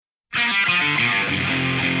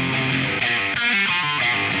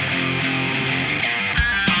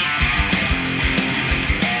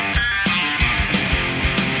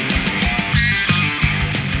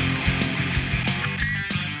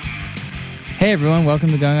Hey everyone, welcome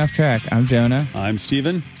to Going Off Track. I'm Jonah. I'm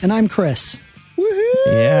Steven. And I'm Chris. Woohoo!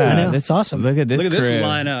 Yeah, I know, that's awesome. Look at this crew.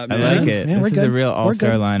 lineup, man. I like it. Yeah, this is a real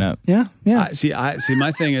all-star lineup. Yeah. See,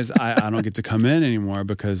 my thing is I don't get to come in anymore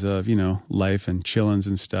because of, life and chillins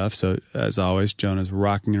and stuff. So as always, Jonah's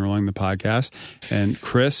rocking and rolling the podcast. And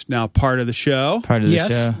Chris, now part of the show.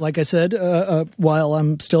 Yes, like I said, while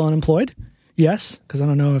I'm still unemployed. Yes, because I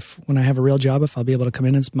don't know if when I have a real job, if I'll be able to come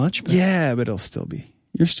in as much. But Yeah, but it'll still be.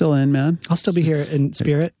 You're still in, man. I'll still be here in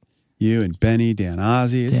spirit. You and Benny, Dan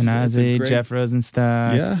Ozzie. Jeff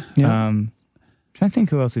Rosenstock. Yeah. Trying to think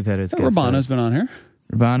who else we've had as guests. Urbano's been on here.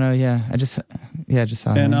 Urbano, yeah. I just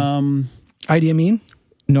saw him. And Idi Amin.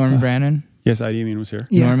 Norman Brannon. yes, Idi Amin was here.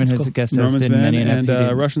 Yeah, Norman that's has cool. guest Norman's hosted been many and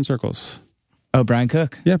NFPD. Russian Circles. Oh, Brian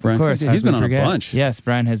Cook. Yeah, Brian of course. Cook. Yeah, he's How could been we on a forget? bunch. Yes,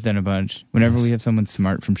 Brian has done a bunch. Whenever we have someone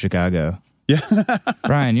smart from Chicago. Yeah.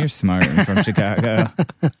 Brian, you're smart and from Chicago.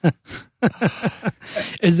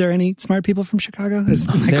 Is there any smart people from Chicago?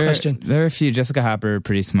 Is my question. There are a few. Jessica Hopper,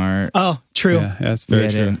 pretty smart. Oh, true. Yeah, that's very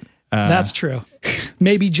true. That's true.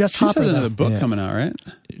 Maybe just She Hopper. has another Though. book coming out, right?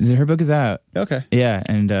 Her book is out. Okay. Yeah,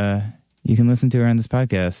 and you can listen to her on this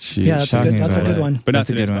podcast. Yeah, that's a Talking good one. But not That's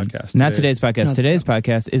a today's good one. podcast. Not today's podcast. No. Today's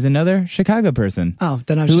podcast is another Chicago person Oh,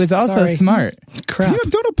 then I was who just is also sorry. smart. Crap.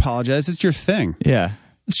 Don't apologize. It's your thing. Yeah.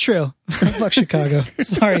 It's true. Fuck Chicago.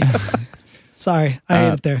 Sorry. I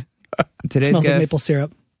hate it there. Today's Smells like guest, maple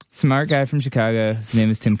syrup. smart guy from Chicago. His name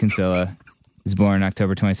is Tim Kinsella. He was born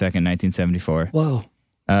October 22nd, 1974. Whoa.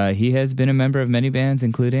 He has been a member of many bands,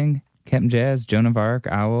 including Captain Jazz, Jooan Of Arc,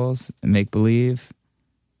 Owls, Make Believe.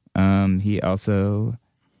 He also,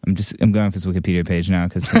 I'm going off his Wikipedia page now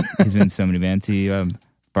because he's been in so many bands. He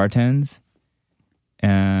bartends,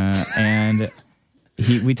 and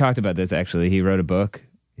we talked about this actually. He wrote a book.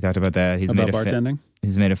 He talked about that. He's About made bartending?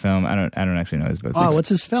 He's made a film. I don't actually know his book. Oh, what's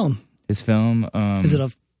his film? His film? Is it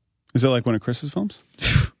a? Is it like one of Chris's films?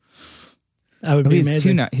 That would be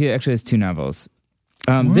amazing. He actually has two novels.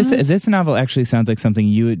 This novel actually sounds like something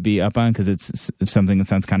you would be up on because it's something that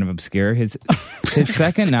sounds kind of obscure. His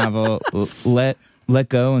second novel, Let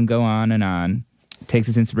Go and Go On and On, takes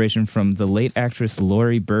its inspiration from the late actress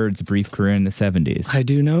Laurie Bird's brief career in the 70s. I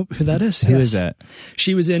do know who that is. Who is that?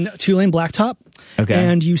 She was in Two-Lane Blacktop. Okay.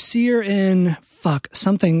 And you see her in,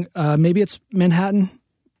 something, maybe it's Manhattan,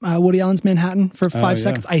 Woody Allen's Manhattan for 5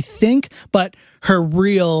 seconds, I think. But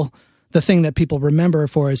the thing that people remember her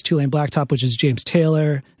for is Two-Lane Blacktop, which is James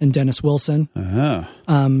Taylor and Dennis Wilson.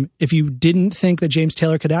 If you didn't think that James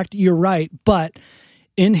Taylor could act, you're right. But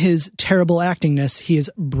in his terrible actingness, he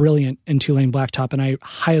is brilliant in Two-Lane Blacktop, and I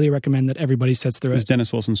highly recommend that everybody sits through it. Is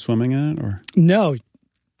Dennis Wilson swimming in it, or No.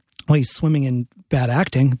 Well, he's swimming in bad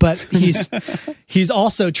acting, but he's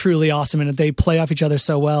also truly awesome in it. They play off each other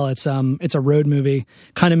so well. It's a road movie,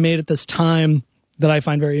 kind of made at this time that I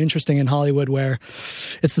find very interesting in Hollywood, where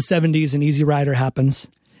it's the 70s and Easy Rider happens,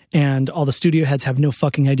 and all the studio heads have no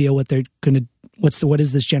fucking idea what they're gonna. What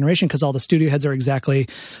is this generation? Because all the studio heads are exactly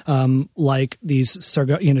like these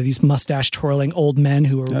mustache twirling old men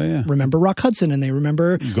who remember Rock Hudson and they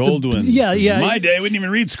remember Goldwyn. Yeah. My day, we didn't even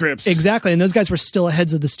read scripts. Exactly, and those guys were still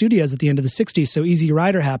heads of the studios at the end of the 60s. So Easy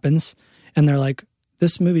Rider happens, and they're like,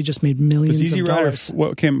 "This movie just made millions Easy of Rider, dollars."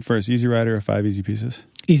 what came first, Easy Rider or 5 Easy Pieces?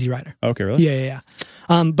 Easy Rider. Okay, really? Yeah.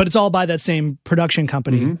 But it's all by that same production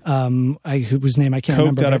company, whose name I can't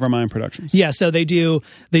remember. Coked Out of Our Mind Productions. Yeah, so they do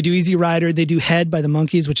Easy Rider, they do Head by the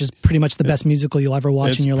Monkees, which is pretty much the best musical you'll ever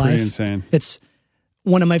watch in your life. It's pretty insane. It's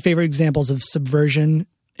one of my favorite examples of subversion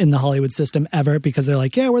in the Hollywood system ever, because they're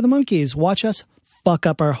like, yeah, we're the Monkees. Watch us fuck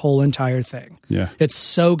up our whole entire thing. Yeah. It's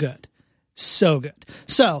so good. So good.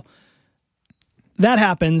 So that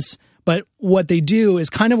happens, but what they do is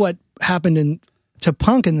kind of what happened to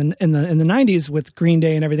punk in the 90s with Green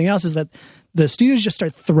Day and everything else, is that the studios just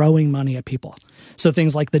start throwing money at people. So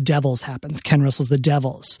things like The Devils happens. Ken Russell's The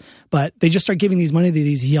Devils. But they just start giving these money to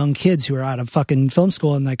these young kids who are out of fucking film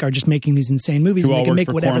school and are just making these insane movies, and they can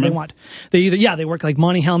make whatever they want. They work like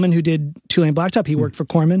Monty Hellman, who did Two-Lane Blacktop. He worked for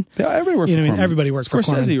Corman. Yeah, everybody worked for Corman. Everybody worked for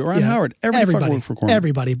Corman. Scorsese, Ron Howard. Everybody worked for Corman.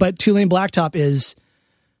 Everybody. But Two-Lane Blacktop is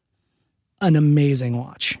an amazing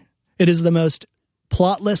watch. It is the most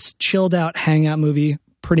plotless, chilled out hangout movie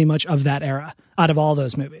pretty much of that era out of all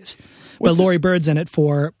those movies. But Laurie Bird's in it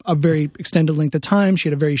for a very extended length of time. She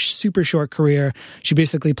had a very super short career. She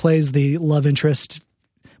basically plays the love interest.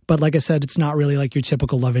 But like I said, it's not really like your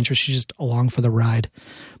typical love interest. She's just along for the ride.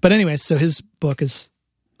 But anyway, so his book is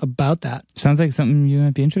about that. Sounds like something you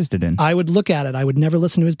might be interested in. I would look at it. I would never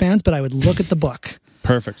listen to his bands, but I would look at the book.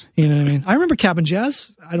 Perfect. You know what I mean? I remember Cap'n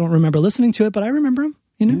Jazz. I don't remember listening to it, but I remember him,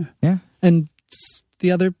 you know? Yeah. And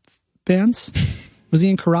the other bands? Was he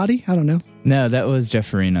in Karate? I don't know. No, that was Jeff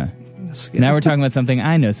Farina. this. Now we're talking about something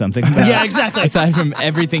I know something about. Yeah, exactly. Aside from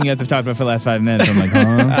everything you guys have talked about for the last 5 minutes, I'm like,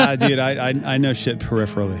 huh? Dude, I know shit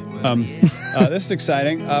peripherally. This is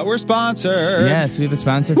exciting. We're sponsored. Yes, we have a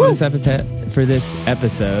sponsor for this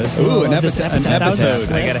episode. Ooh, an This episode. That was a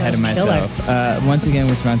slip. I got ahead of myself. Once again,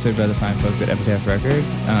 we're sponsored by the fine folks at Epitaph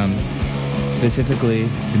Records. Specifically,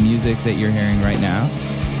 the music that you're hearing right now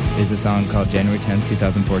is a song called January 10th,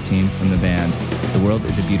 2014 from the band The World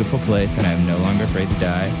is a Beautiful Place and I'm No Longer Afraid to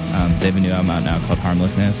Die. They have a new album out now called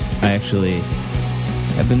Harmlessness.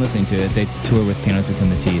 I've been listening to it. They tour with Pianos Between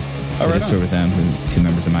the Teeth. I just toured with them, two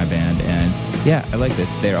members of my band, and yeah, I like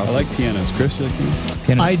this. They're also I like pianos. Chris, you like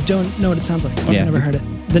pianos? I don't know what it sounds like. I've never heard it.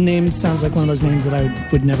 The name sounds like one of those names that I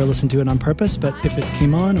would never listen to it on purpose, but if it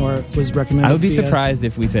came on or was recommended, I would be surprised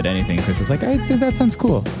if we said anything. Chris was like, I think that sounds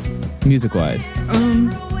cool, music-wise.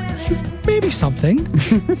 Maybe something.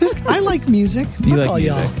 I like music. You like all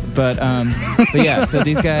music, y'all. but yeah. So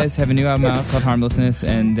these guys have a new album out called Harmlessness,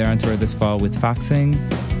 and they're on tour this fall with Foxing,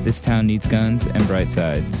 This Town Needs Guns, and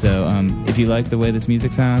Brightside. So if you like the way this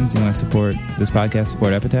music sounds, you want to support this podcast,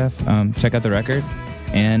 support Epitaph, check out the record.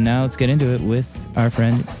 And now let's get into it with our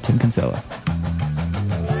friend Tim Kinsella.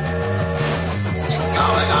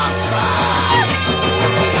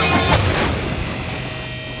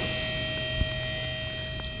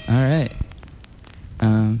 All right.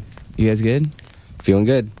 You guys good? Feeling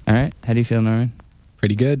good. All right. How do you feel, Norman?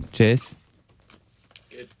 Pretty good. Chase?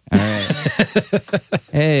 Good. All right.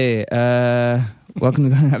 Hey, welcome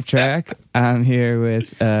to Going Off Track. I'm here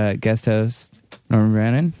with guest host Norman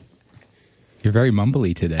Brannon. You're very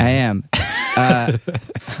mumbly today. I am.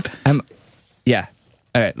 Yeah.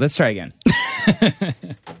 All right, let's try again.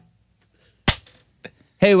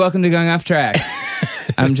 Hey, welcome to Going Off Track.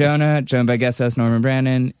 I'm Jonah, joined by guest host Norman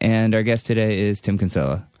Brannon, and our guest today is Tim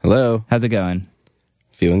Kinsella. Hello. How's it going?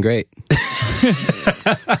 Feeling great.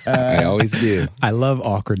 I always do. I love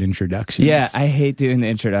awkward introductions. Yeah, I hate doing the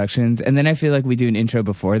introductions. And then I feel like we do an intro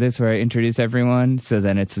before this where I introduce everyone, so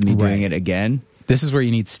then it's me doing it again. This is where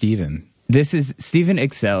you need Steven. Steven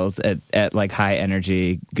excels at like high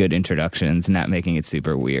energy, good introductions, not making it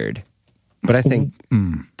super weird. But I think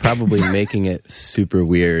probably making it super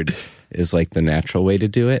weird is like the natural way to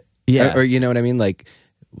do it. Yeah. Or you know what I mean? Like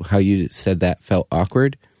how you said that felt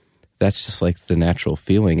awkward. That's just like the natural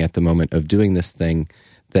feeling at the moment of doing this thing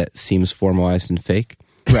that seems formalized and fake.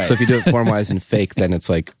 Right. So if you do it formalized and fake, then it's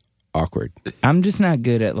like awkward. I'm just not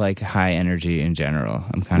good at like high energy in general.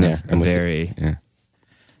 I'm kind of very... Yeah.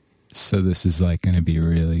 So this is like going to be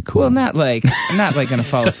really cool. Well, I'm not like going to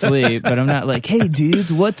fall asleep, but I'm not like, hey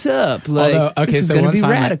dudes, what's up? Like, this is going to be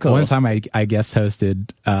radical. One time I guest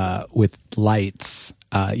hosted with Lights.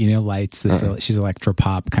 You know Lights, she's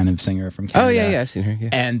electropop kind of singer from Canada. Oh yeah, I've seen her.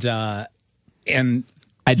 Yeah. And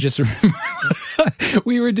I just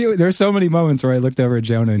remember there were so many moments where I looked over at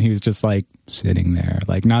Jonah and he was just like sitting there,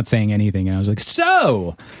 like not saying anything, and I was like,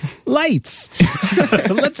 "So, Lights,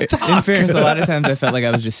 let's talk." In fairness, a lot of times I felt like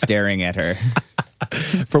I was just staring at her.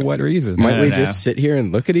 For what reason? Might we just sit here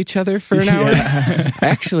and look at each other for an hour?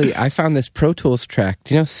 Actually, I found this Pro Tools track.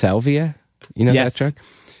 Do you know Salvia? You know that track?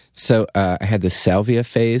 So I had this Salvia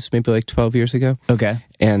phase maybe like 12 years ago. Okay.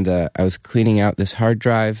 And I was cleaning out this hard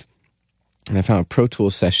drive, and I found a Pro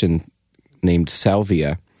Tools session named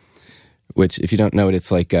Salvia, which, if you don't know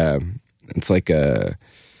it, I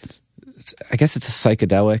guess it's a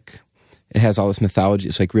psychedelic. It has all this mythology.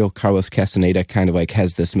 It's like real Carlos Castaneda kind of like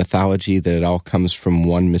has this mythology that it all comes from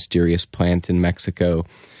one mysterious plant in Mexico,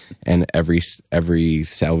 and every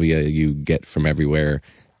salvia you get from everywhere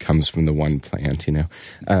comes from the one plant, you know.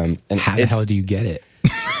 And how the hell do you get it?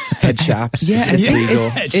 Head shops. Yeah, it's legal.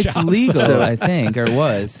 It's legal, so, I think, or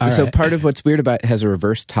was. So part of what's weird about it has a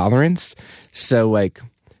reverse tolerance. So like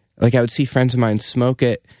I would see friends of mine smoke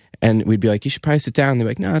it, and we'd be like, "You should probably sit down." And they'd be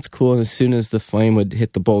like, "No, it's cool." And as soon as the flame would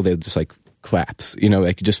hit the bowl, they would just like collapse. You know,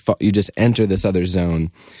 like you just enter this other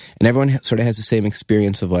zone, and everyone sort of has the same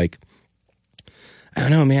experience of like, I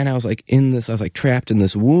don't know, man. I was like trapped in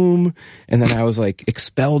this womb, and then I was like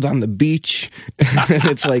expelled on the beach.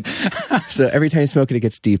 It's like, so every time you smoke it, it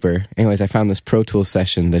gets deeper. Anyways, I found this Pro Tools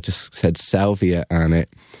session that just said Salvia on it,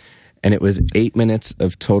 and it was 8 minutes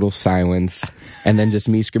of total silence, and then just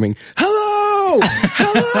me screaming, "Hello,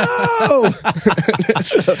 hello!"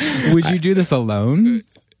 So, would you do this alone?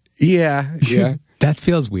 Yeah. That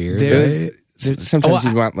feels weird. Sometimes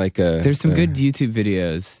you want like a... There's some good YouTube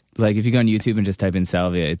videos. Like if you go on YouTube and just type in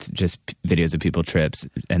Salvia, it's just videos of people trips,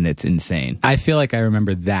 and it's insane. I feel like I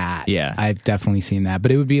remember that. Yeah. I've definitely seen that.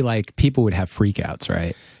 But it would be like people would have freakouts,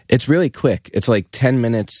 right? It's really quick. It's like 10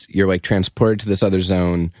 minutes. You're like transported to this other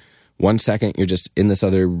zone 1 second you're just in this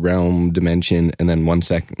other realm dimension, and then 1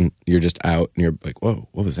 second you're just out, and you're like, whoa,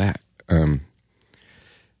 what was that?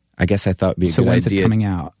 I guess I thought it'd be a So good when's idea. it coming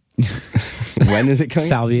out? When is it coming?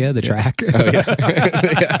 Salvia, the track. Oh,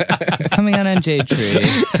 yeah. Coming out on Jade Tree.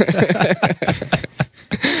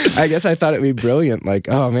 I guess I thought it'd be brilliant. Like,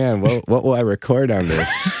 oh man, what will I record on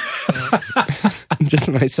this? Just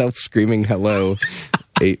myself screaming hello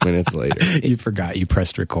 8 minutes later. You forgot you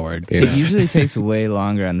pressed record. Yeah. It usually takes way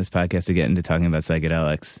longer on this podcast to get into talking about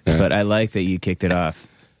psychedelics, but I like that you kicked it off.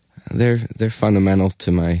 They're fundamental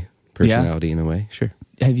to my personality in a way. Sure.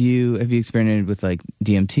 Have you experimented with like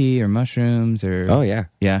DMT or mushrooms or? Oh yeah.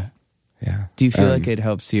 Yeah. Yeah. Do you feel like it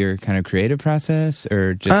helps your kind of creative process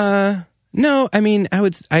or just? No, I mean,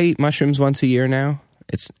 I eat mushrooms once a year now.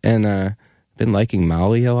 I've been liking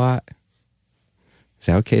Molly a lot. Is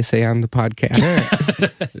that okay to say on the podcast?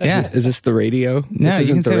 Yeah. Is this the radio? No, This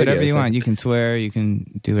you can isn't the say whatever radio, you so- want. You can swear. You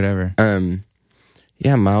can do whatever.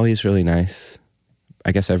 Yeah, Molly's really nice.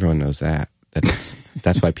 I guess everyone knows that.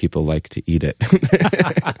 That's why people like to eat it.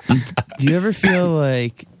 Do you ever feel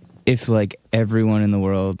like if like everyone in the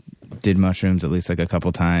world did mushrooms at least like a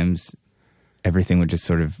couple times, everything would just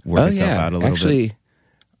sort of work itself out a little bit?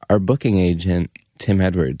 Our booking agent, Tim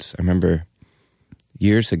Edwards, I remember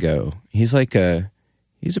years ago, he's a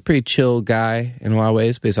pretty chill guy in a lot of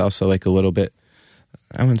ways, but he's also like a little bit,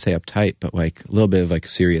 I wouldn't say uptight, but like a little bit of like a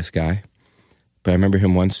serious guy. But I remember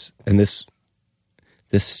him once, and this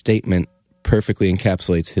statement perfectly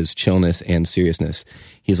encapsulates his chillness and seriousness.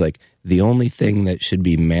 He's like, the only thing that should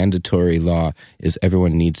be mandatory law is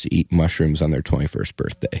everyone needs to eat mushrooms on their 21st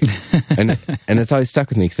birthday. and it's always stuck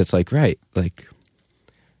with me because it's like, right, like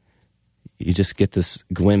you just get this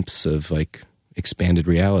glimpse of like expanded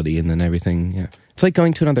reality, and then everything, yeah. It's like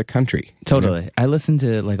going to another country. Totally. You know? I listen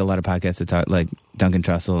to like a lot of podcasts that talk like Duncan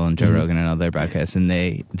Trussell and Joe Rogan and all their podcasts, and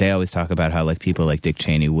they always talk about how like people like Dick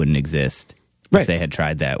Cheney wouldn't exist if they had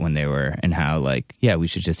tried that when they were, and how like, yeah, we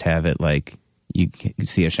should just have it like you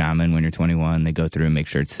see a shaman when you're 21, they go through and make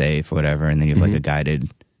sure it's safe or whatever, and then you have like a guided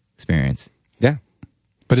experience. Yeah.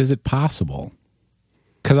 But is it possible?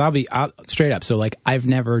 Because I'll straight up. So like, I've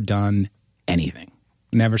never done anything.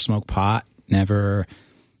 Never smoked pot. Never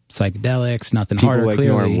psychedelics. Nothing People harder. like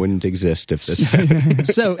Clearly, Norm wouldn't exist if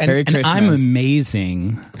this. so and I'm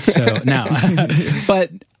amazing. So no, but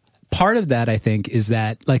part of that I think is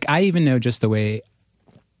that like I even know just the way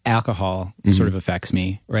alcohol sort of affects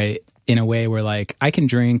me, right? In a way where like I can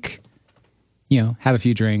drink, have a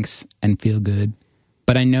few drinks and feel good,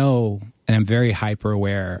 but I know, and I'm very hyper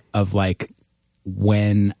aware of like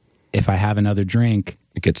when if I have another drink,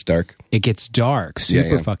 It gets dark,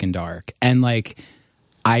 super fucking dark, and like.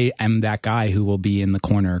 I am that guy who will be in the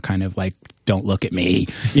corner kind of like, don't look at me,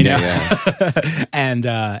 know?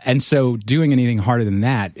 Yeah. And so doing anything harder than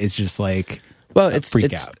that is just like,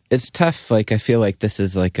 freak out. It's tough. Like, I feel like this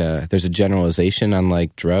is like there's a generalization on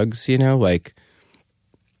like drugs, like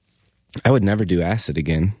I would never do acid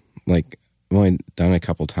again. Like I've only done it a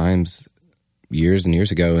couple times years and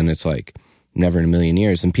years ago, and it's like never in a million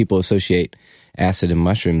years. And people associate acid and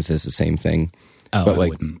mushrooms as the same thing. Oh, but I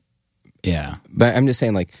like, wouldn't. Yeah. But I'm just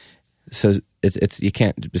saying, like, so it's you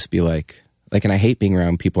can't just be like, and I hate being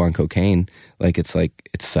around people on cocaine. Like, it's like,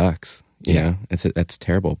 it sucks, you know? That's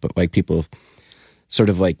terrible. But like, people sort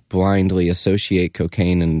of like blindly associate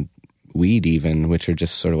cocaine and weed even, which are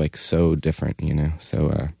just sort of like so different,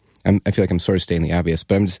 So I feel like I'm sort of stating the obvious,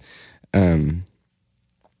 but I'm just,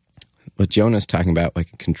 what Jonah's talking about,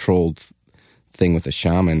 like a controlled thing with a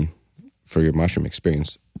shaman for your mushroom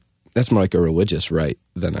experience, that's more like a religious rite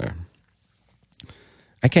than a...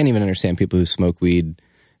 I can't even understand people who smoke weed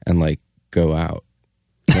and like go out.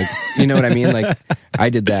 Like, you know what I mean? Like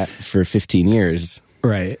I did that for 15 years.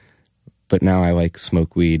 Right. But now I like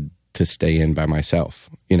smoke weed to stay in by myself,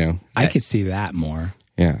 I could see that more.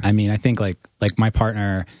 Yeah. I mean, I think like my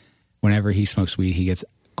partner, whenever he smokes weed, he gets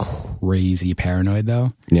crazy paranoid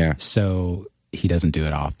though. Yeah. So he doesn't do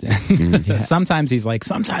it often. Yeah. Sometimes he's like,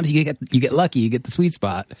 sometimes you get lucky, you get the sweet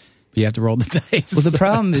spot. You have to roll the dice. Well, the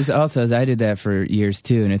problem is also, as I did that for years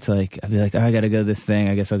too, and it's like, I'd be like, oh, I got to go to this thing.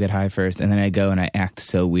 I guess I'll get high first. And then I go and I act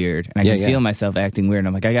so weird. And I can feel myself acting weird. And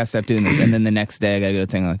I'm like, I got to stop doing this. And then the next day I got to go to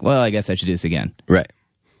the thing. I'm like, well, I guess I should do this again. Right.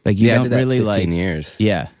 Like, you I don't did that really 15 like. years.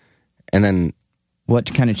 Yeah. And then.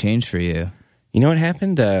 What kind of changed for you? You know what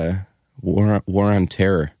happened? War on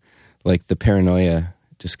terror. Like the paranoia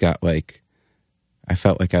just got like. I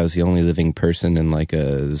felt like I was the only living person in like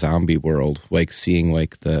a zombie world. Like seeing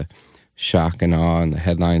like the shock and awe and the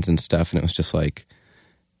headlines and stuff, and it was just like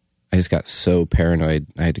I just got so paranoid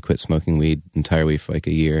I had to quit smoking weed entirely for like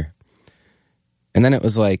a year. And then it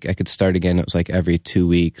was like I could start again. It was like every 2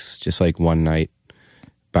 weeks, just like one night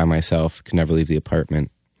by myself. Could never leave the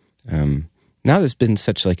apartment. Now there's been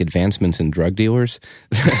such like advancements in drug dealers.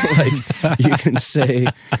 Like you can say,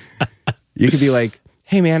 you could be like,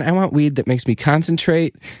 hey man, I want weed that makes me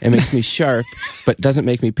concentrate and makes me sharp, but doesn't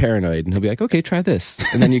make me paranoid. And he'll be like, okay, try this.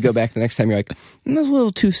 And then you go back the next time, you're like, that's a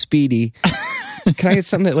little too speedy. Can I get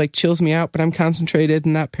something that like chills me out, but I'm concentrated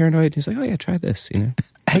and not paranoid? He's like, oh yeah, try this, you know?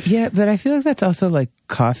 Yeah, but I feel like that's also like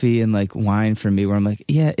coffee and like wine for me, where I'm like,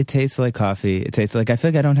 yeah, it tastes like coffee. It tastes like, I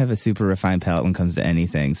feel like I don't have a super refined palate when it comes to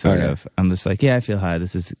anything, sort of. I'm just like, yeah, I feel high.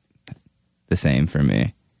 This is the same for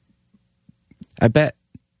me. I bet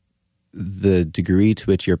the degree to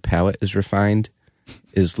which your palate is refined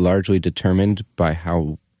is largely determined by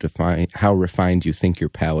how refined you think your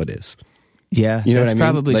palate is. Yeah, you know what I mean?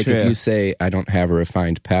 Probably like true. If you say I don't have a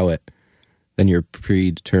refined palate, then you're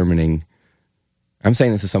predetermining. I'm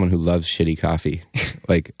saying this as someone who loves shitty coffee.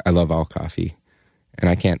 Like I love all coffee, and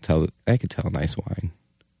I can't tell. I could tell nice wine.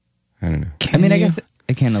 I don't know. I guess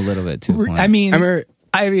I can a little bit too. I mean,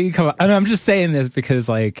 come on. I'm just saying this because,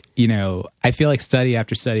 like, you know, I feel like study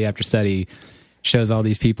after study after study shows all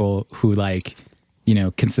these people who, like, you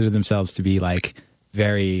know, consider themselves to be like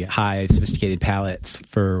very high sophisticated palates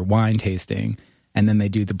for wine tasting, and then they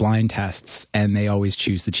do the blind tests and they always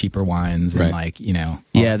choose the cheaper wines and like, you know,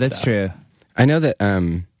 yeah, that's stuff. True. I know that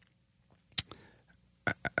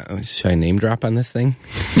should I name drop on this thing?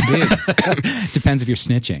 Depends if you're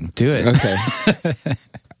snitching. Do it. Okay.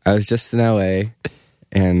 I was just in LA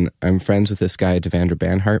and I'm friends with this guy Devendra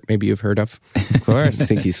Banhart, maybe you've heard of. Of course. I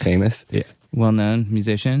think he's famous. Yeah. Well-known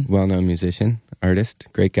musician, artist,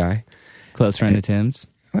 great guy. Close friend of Tim's.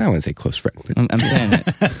 Well, I wouldn't say close friend, but I'm saying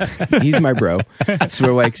it. He's my bro. So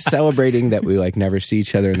we're like celebrating that we like never see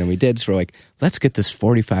each other, and then we did. So we're like, let's get this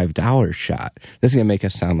 $45 shot. This is gonna make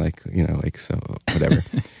us sound like, you know, like so whatever.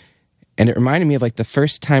 And it reminded me of like the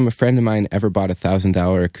first time a friend of mine ever bought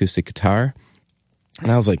 $1,000 acoustic guitar, and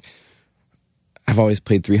I was like, I've always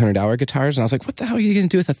played $300 guitars, and I was like, what the hell are you going to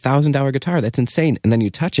do with $1,000 guitar? That's insane. And then you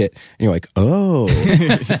touch it, and you're like, oh,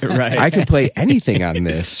 right. I can play anything on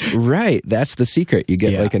this. Right. That's the secret. You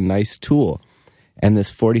get like a nice tool. And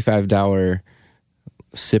this $45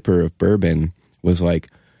 sipper of bourbon was like,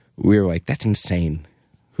 we were like, that's insane.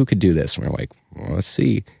 Who could do this? And we're like, well, let's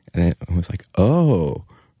see. And then I was like, oh,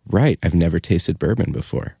 right. I've never tasted bourbon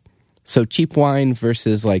before. So cheap wine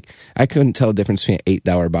versus like, I couldn't tell the difference between an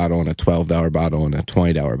 $8 bottle and a $12 bottle and a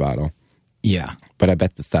 $20 bottle. Yeah. But I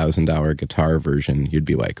bet the $1,000 guitar version, you'd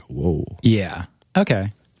be like, whoa. Yeah.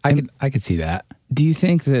 Okay. I could see that. Do you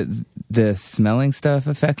think that the smelling stuff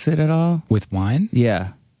affects it at all? With wine?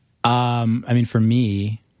 Yeah. I mean, for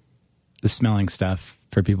me, the smelling stuff,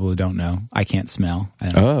 for people who don't know, I can't smell.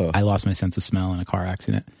 I lost my sense of smell in a car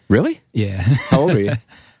accident. Really? Yeah. How old were you? It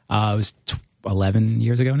was 11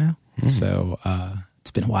 years ago now. So it's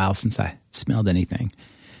been a while since I smelled anything.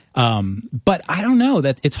 But I don't know.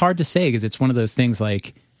 That it's hard to say because it's one of those things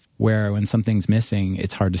like where when something's missing,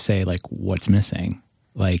 it's hard to say like what's missing.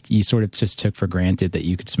 Like you sort of just took for granted that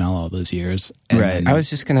you could smell all those years. Right. I was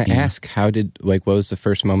just going to ask, what was the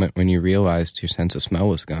first moment when you realized your sense of smell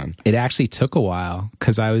was gone? It actually took a while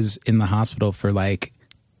because I was in the hospital for like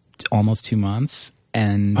almost 2 months.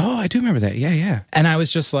 And oh, I do remember that. Yeah. And I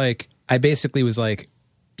was just like, I basically was like,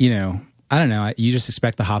 you know, I don't know. You just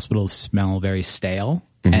expect the hospital to smell very stale.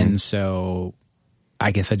 Mm-hmm. And so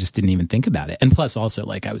I guess I just didn't even think about it. And plus also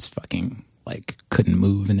like I was fucking like couldn't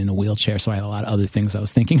move and in a wheelchair. So I had a lot of other things I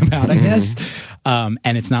was thinking about, I guess. And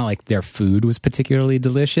it's not like their food was particularly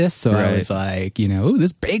delicious. So I was like, you know, ooh,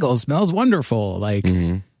 this bagel smells wonderful. Like,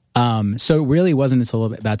 so it really wasn't until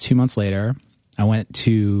about 2 months later, I went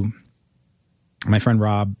to my friend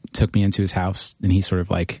Rob took me into his house and he sort of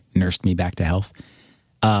like nursed me back to health.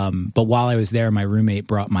 But while I was there, my roommate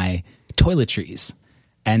brought my toiletries.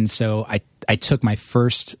 And so I took my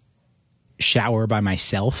first shower by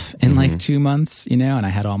myself in like 2 months, you know, and I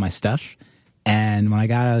had all my stuff. And when I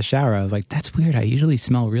got out of the shower, I was like, that's weird. I usually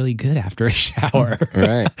smell really good after a shower.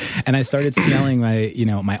 Right. And I started smelling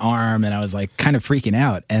my arm and I was like kind of freaking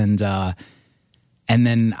out. And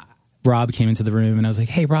then Rob came into the room and I was like,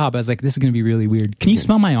 hey, Rob, I was like, this is going to be really weird. Can you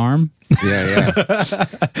smell my arm? Yeah.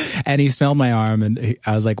 And he smelled my arm and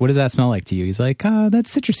I was like, what does that smell like to you? He's like,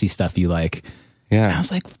 that's citrusy stuff you like. Yeah. And I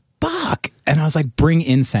was like, fuck. And I was like, bring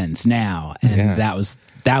incense now. And that was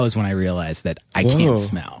when I realized that I can't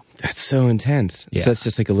smell. That's so intense. Yeah. So that's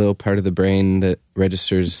just like a little part of the brain that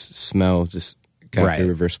registers smell, just got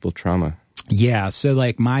irreversible trauma. Yeah. So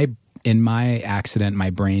like in my accident, my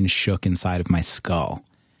brain shook inside of my skull.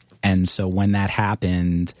 And so when that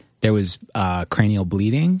happened, there was cranial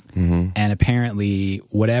bleeding, and apparently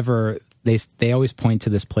whatever they always point to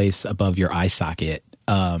this place above your eye socket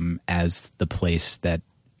as the place that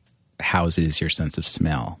houses your sense of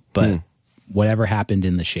smell. But whatever happened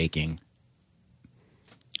in the shaking,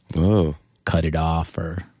 cut it off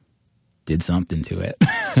or did something to it.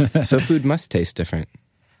 So food must taste different.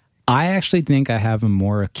 I actually think I have a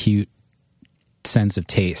more acute sense of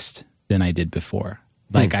taste than I did before.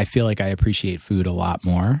 Like I feel like I appreciate food a lot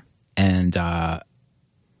more, and I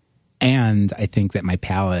think that my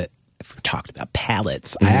palate. If we talked about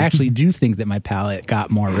palates, I actually do think that my palate got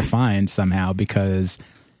more refined somehow because,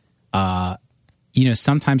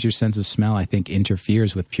 sometimes your sense of smell, I think,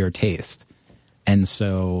 interferes with pure taste. And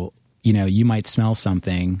so, you might smell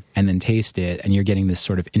something and then taste it, and you're getting this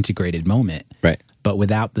sort of integrated moment. Right. But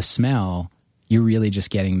without the smell, you're really just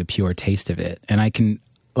getting the pure taste of it. And I can,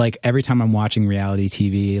 like, every time I'm watching reality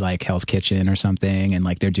TV, like Hell's Kitchen or something, and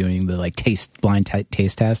like they're doing the like blind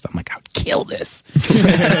taste test, I'm like, I would kill this.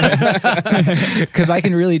 Because I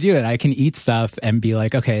can really do it. I can eat stuff and be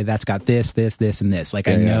like, okay, that's got this, this, this, and this. Like,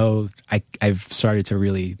 I know I've started to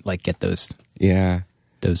really like get those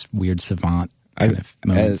weird savant kind of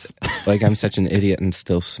moments. I'm such an idiot and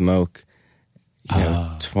still smoke.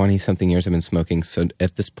 20-something years I've been smoking. So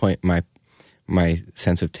at this point, my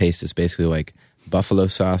sense of taste is basically like buffalo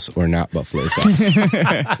sauce or not buffalo sauce.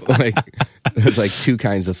 Like there's like two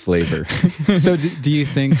kinds of flavor. So do you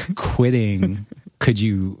think quitting could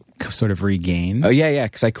you sort of regain? Oh yeah,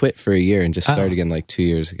 because I quit for a year and just started again like 2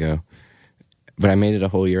 years ago. But I made it a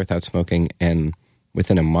whole year without smoking, and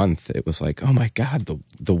within a month it was like, oh my god,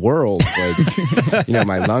 the world, like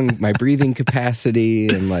my breathing capacity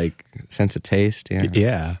and like sense of taste.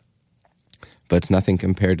 Yeah. But it's nothing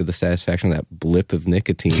compared to the satisfaction of that blip of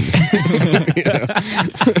nicotine.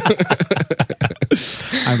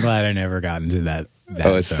 I'm glad I never got into that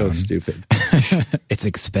it's zone. so stupid. It's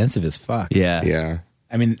expensive as fuck. Yeah.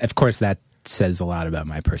 I mean, of course, that says a lot about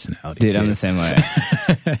my personality. Dude, too. I'm the same way.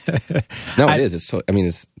 No, it is. It's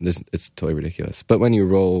totally ridiculous. But when you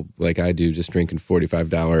roll like I do, just drinking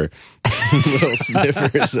 $45 little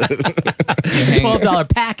sniffers, $12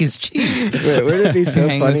 pack is cheap. Wouldn't it be so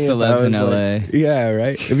Hang funny? with celebs in LA. Yeah,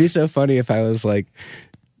 right. It'd be so funny if I was like,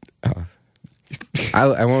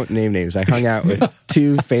 I won't name names. I hung out with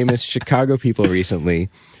two famous Chicago people recently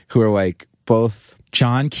who are like both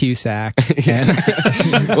John Cusack.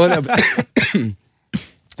 Well, no,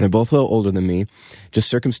 they're both a little older than me. Just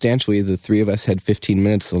circumstantially, the three of us had 15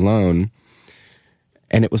 minutes alone,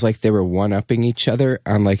 and it was like they were one-upping each other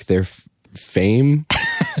on like their fame,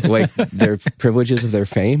 like their privileges of their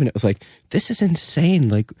fame, and it was like, this is insane.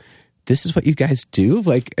 Like, this is what you guys do.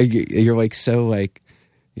 Like, you're like so like.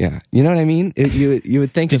 Yeah, you know what I mean? You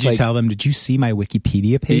would think. Did you tell them? Did you see my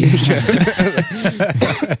Wikipedia page?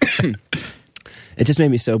 It just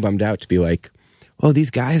made me so bummed out to be like, well,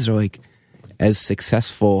 these guys are like as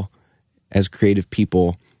successful as creative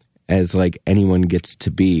people as like anyone gets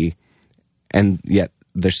to be, and yet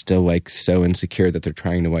they're still like so insecure that they're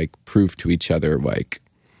trying to like prove to each other like,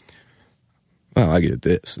 well, I get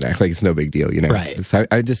this, and act like it's no big deal, Right. So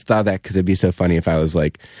I just thought that because it'd be so funny if I was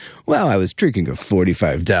like, well, I was drinking a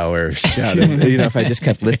 $45 shot. If I just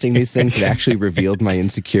kept listing these things, it actually revealed my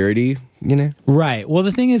insecurity, Right. Well,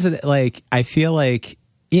 the thing is that, like, I feel like,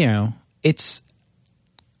 it's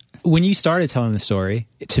when you started telling the story,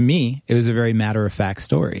 to me, it was a very matter-of-fact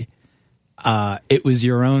story. It was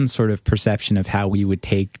your own sort of perception of how we would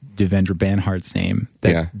take Devendra Banhart's name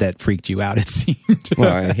that freaked you out, it seemed.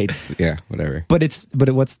 Well, I hate, whatever. But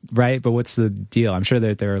what's the deal? I'm sure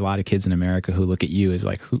that there are a lot of kids in America who look at you as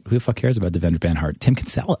like, who the fuck cares about Devendra Banhart? Tim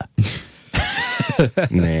Kinsella.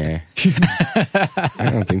 Nah. I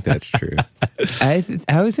don't think that's true. I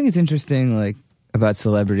always think it's interesting, like, about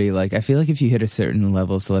celebrity. Like, I feel like if you hit a certain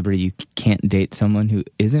level of celebrity, you can't date someone who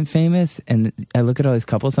isn't famous. And I look at all these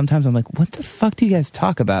couples sometimes, I'm like, what the fuck do you guys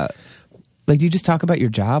talk about? Like, do you just talk about your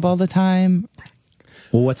job all the time?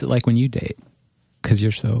 Well, what's it like when you date? Because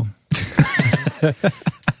you're so...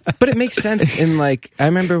 But it makes sense in, like, I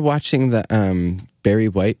remember watching the Barry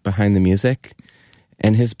White Behind the Music,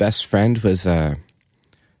 and his best friend was that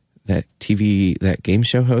game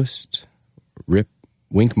show host,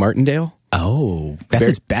 Wink Martindale. Oh, that's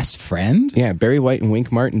his best friend? Yeah, Barry White and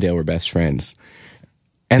Wink Martindale were best friends.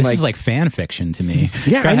 And this is like fan fiction to me.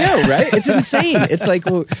 Yeah, I know, right? It's insane. It's like,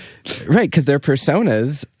 well, right, because their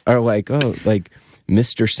personas are like, oh, like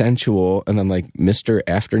Mr. Sensual and then like Mr.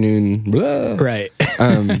 Afternoon. Blah. Right.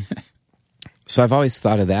 So I've always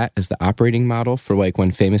thought of that as the operating model for like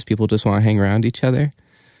when famous people just want to hang around each other.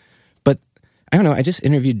 But I don't know, I just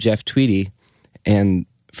interviewed Jeff Tweedy and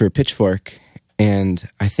for Pitchfork, And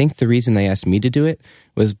I think the reason they asked me to do it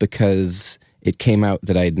was because it came out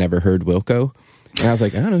that I had never heard Wilco. And I was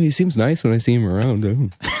like, I don't know, he seems nice when I see him around.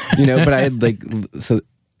 You know, but I had like, so,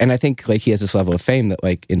 and I think like he has this level of fame that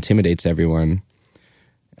like intimidates everyone.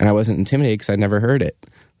 And I wasn't intimidated because I'd never heard it.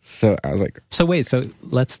 So I was like, So wait, so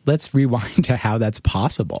let's rewind to how that's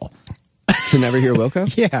possible. to never hear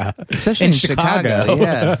Wilco? Yeah, Especially in Chicago.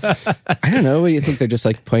 Yeah. I don't know. What do you think? They're just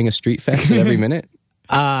like playing a street fest every minute?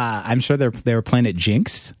 I'm sure they were playing at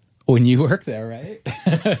Jinx when you worked there, right?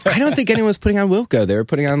 I don't think anyone was putting on Wilco. They were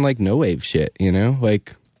putting on like no wave shit, you know?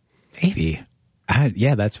 Like Maybe.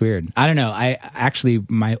 Yeah, that's weird. I don't know. I actually,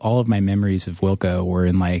 all of my memories of Wilco were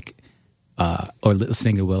in like, or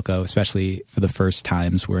listening to Wilco, especially for the first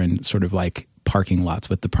times, were in sort of like parking lots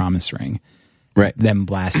with the Promise Ring. right. Them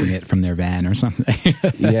blasting it from their van or something.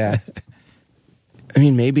 Yeah. I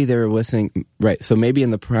mean, maybe they were listening. Right. So maybe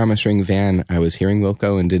in the Promise Ring van, I was hearing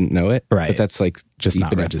Wilco and didn't know it. Right. But that's like Just deep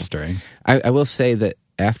not enough. registering. I will say that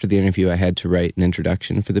after the interview, I had to write an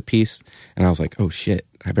introduction for the piece. And I was like, oh shit,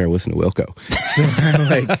 I better listen to Wilco. So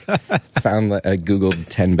I I Googled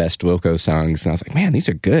 10 best Wilco songs. And I was like, man, these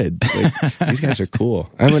are good. Like, these guys are cool.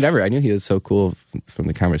 And whatever. I knew he was so cool from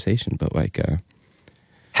the conversation. But like,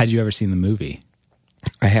 Had you ever seen the movie?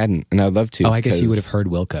 I hadn't. And I'd love to. Oh, I guess you because- would have heard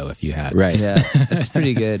Wilco if you had. Right. Yeah, it's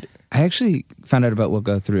pretty good. I actually found out about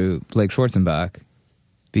Wilco through Blake Schwarzenbach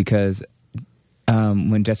because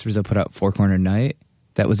when Jess Brazil put out Four Corner Night,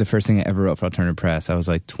 that was the first thing I ever wrote for Alternative Press. I was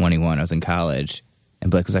like 21. I was in college. And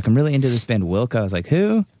Blake was like, I'm really into this band Wilco. I was like,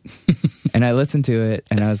 who? And I listened to it,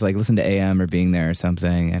 and I was like, listen to AM or Being There or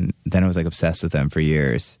something. And then I was like obsessed with them for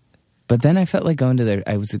years. But then I felt like going to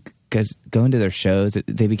their shows.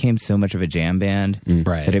 They became so much of a jam band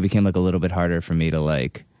Right. that it became like a little bit harder for me to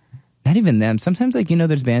like, not even them. Sometimes like, you know,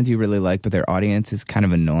 there's bands you really like, but their audience is kind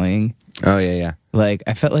of annoying. Oh, yeah, yeah. Like,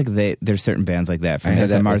 I felt like there's certain bands like that. For me,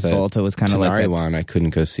 the Mars Volta was kind of like that. Tenariwan, I couldn't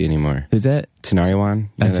go see anymore. Who's that? Tenariwan?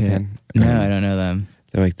 You know that band? No, I don't know them.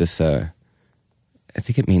 They're like this, I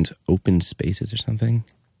think it means open spaces or something.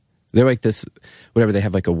 They're like this, whatever, they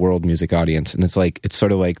have like a world music audience, and it's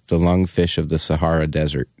sort of like the lungfish of the Sahara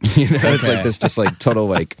Desert. You know, it's like this just like total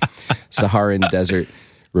like Saharan desert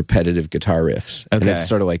repetitive guitar riffs. And Okay. it's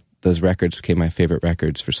sort of like those records became my favorite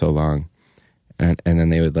records for so long. And then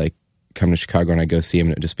they would like come to Chicago and I'd go see them,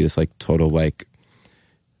 and it would just be this like total like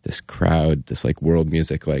this crowd, this like world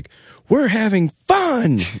music, like, we're having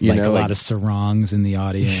fun! You Like know, a lot of sarongs in the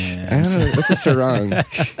audience. I don't know, what's a sarong?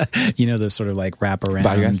 You know, those sort of like Body wraparound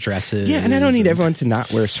wraps? dresses. Yeah, and I don't need everyone to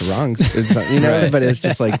not wear sarongs. It's not, you know, but it's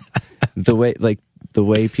just like the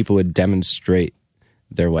way people would demonstrate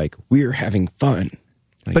they're like, we're having fun.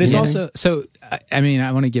 Like, But it's you know? also, so, I mean,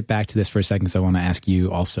 I want to get back to this for a second, so I want to ask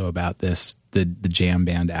you also about this, the jam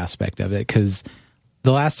band aspect of it, because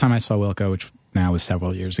the last time I saw Wilco, which now was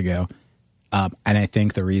several years ago, and I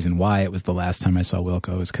think the reason why it was the last time I saw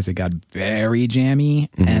Wilco is because it got very jammy,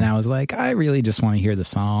 and I was like, I really just want to hear the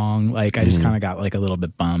song. Like, I just kind of got like a little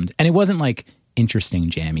bit bummed. And it wasn't like interesting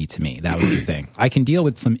jammy to me. That was the thing. I can deal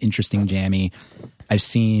with some interesting jammy. I've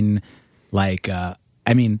seen like, I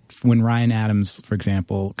mean, when Ryan Adams, for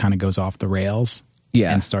example, kind of goes off the rails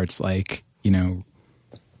and starts like, you know,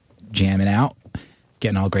 jamming out,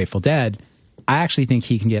 getting all Grateful Dead, I actually think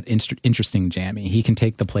he can get interesting jammy. He can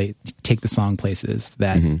take the song places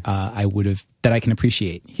that that I can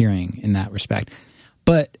appreciate hearing in that respect.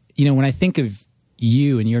 But, you know, when I think of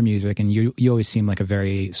you and your music, and you always seem like a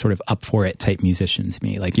very sort of up for it type musician to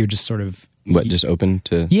me. Like, you're just sort of... What, just open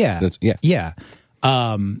to... Yeah. Yeah.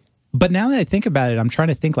 But now that I think about it, I'm trying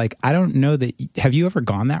to think, like, I don't know that... Have you ever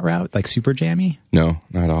gone that route, like super jammy? No,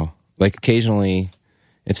 not at all. Like, occasionally,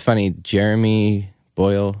 it's funny, Jeremy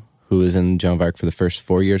Boyle, who was in Jooan Of Arc for the first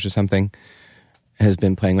 4 years or something, has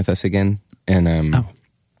been playing with us again. And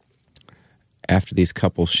after these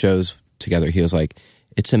couple shows together, he was like,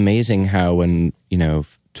 it's amazing how when,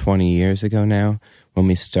 20 years ago now, when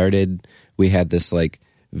we started, we had this like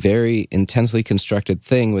very intensely constructed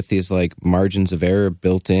thing with these like margins of error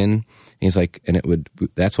built in. And he's like,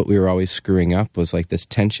 that's what we were always screwing up, was like this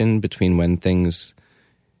tension between when things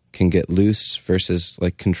can get loose versus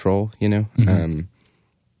like control, And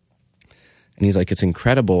he's like, it's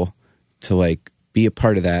incredible to like be a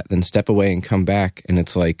part of that, then step away and come back. And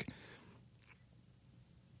it's like,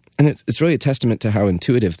 and it's really a testament to how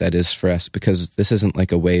intuitive that is for us, because this isn't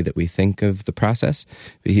like a way that we think of the process.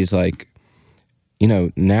 But he's like,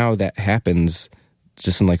 now that happens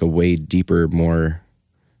just in like a way deeper, more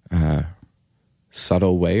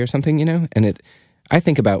subtle way or something, And I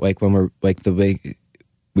think about like when we're like the way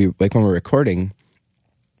when we're recording,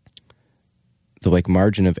 the like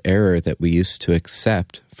margin of error that we used to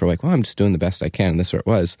accept for like, well, I'm just doing the best I can, and this is what it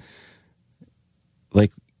was.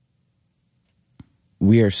 Like,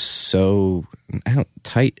 we are so,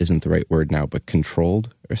 tight isn't the right word now, but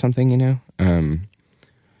controlled or something, you know?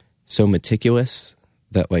 So meticulous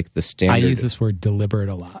that like the standard... I use this word deliberate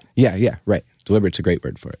a lot. Yeah, right. Deliberate's a great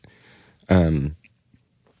word for it. That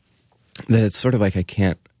it's sort of like I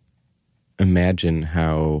can't imagine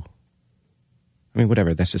how... I mean,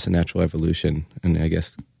 whatever, that's just a natural evolution, and I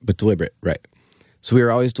guess... But deliberate, right. So we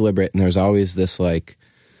were always deliberate, and there was always this like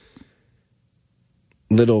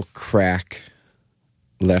little crack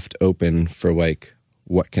left open for like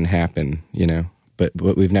what can happen, you know? But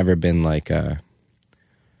we've never been like...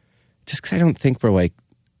 just because I don't think we're like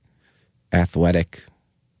athletic,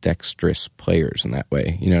 dexterous players in that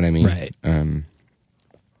way. You know what I mean? Right.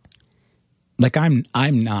 Like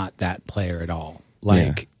I'm not that player at all.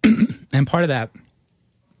 Like, and part of that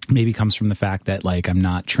maybe comes from the fact that like I'm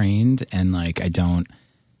not trained and like I don't.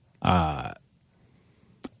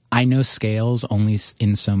 I know scales only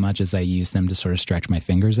in so much as I use them to sort of stretch my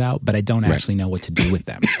fingers out, but I don't actually know what to do with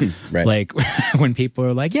them. Right. Like when people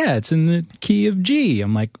are like, yeah, it's in the key of G.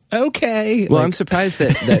 I'm like, okay. Well, like, I'm surprised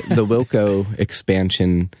that the Wilco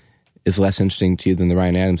expansion is less interesting to you than the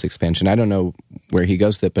Ryan Adams expansion. I don't know where he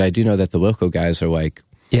goes with it, but I do know that the Wilco guys are like...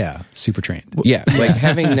 Yeah, super trained. Yeah, like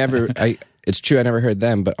having never... It's true, I never heard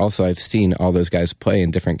them, but also I've seen all those guys play in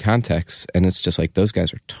different contexts, and it's just like those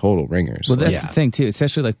guys are total ringers. Well, that's the thing too,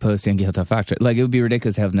 especially like post Yankee Hotel Foxtrot. Like it would be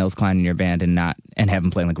ridiculous to have Nils Klein in your band and have him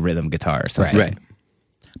playing like rhythm guitar or something. Right.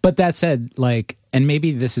 But that said, like, and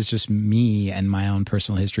maybe this is just me and my own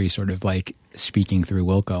personal history sort of like speaking through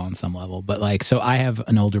Wilco on some level. But like, so I have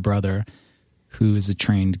an older brother who is a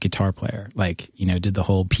trained guitar player, like, you know, did the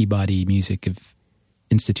whole Peabody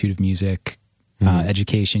Institute of Music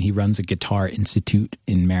education. He runs a guitar institute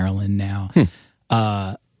in Maryland now.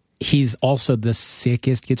 He's also the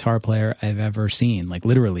sickest guitar player I've ever seen. Like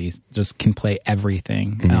literally just can play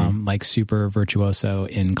everything. Like super virtuoso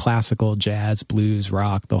in classical, jazz, blues,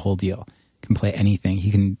 rock, the whole deal. Can play anything. He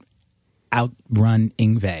can outrun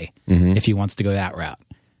Yngwie if he wants to go that route.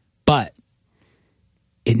 But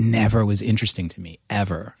it never was interesting to me,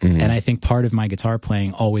 ever. And I think part of my guitar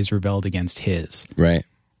playing always rebelled against his. Right.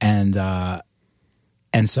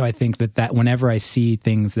 And so I think that whenever I see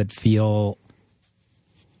things that feel...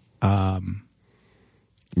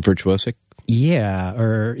 virtuosic?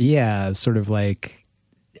 Yeah, sort of like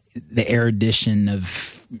the erudition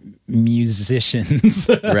of musicians.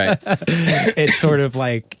 Right. It's sort of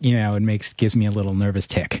like, you know, gives me a little nervous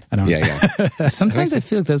tick. I don't know. Yeah. Sometimes I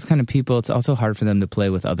feel like those kind of people, it's also hard for them to play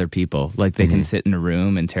with other people. Like they can sit in a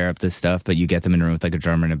room and tear up this stuff, but you get them in a room with like a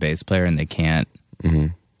drummer and a bass player and they can't.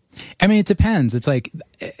 I mean, it depends. It's like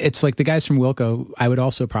the guys from Wilco, I would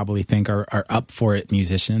also probably think are up for it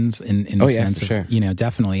musicians in the sense of, sure. You know,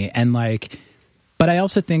 definitely. And like, but I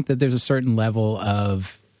also think that there's a certain level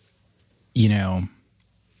of, you know,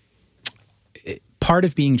 part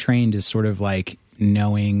of being trained is sort of like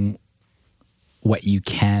knowing what you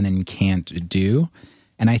can and can't do.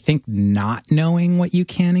 And I think not knowing what you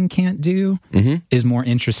can and can't do is more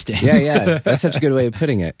interesting. Yeah. That's such a good way of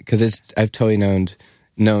putting it. Because I've totally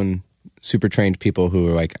known super trained people who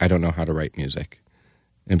are like, I don't know how to write music.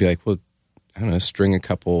 And be like, well, I don't know, string a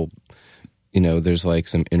couple, you know, there's like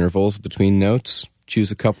some intervals between notes.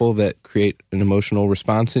 Choose a couple that create an emotional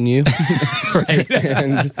response in you. Right.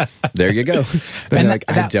 And there you go. But And like,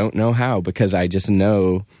 I don't know how, because I just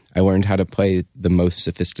know I learned how to play the most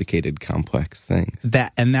sophisticated, complex things.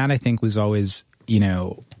 That I think was always, you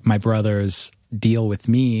know, my brother's deal with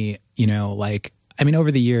me, you know, like, I mean,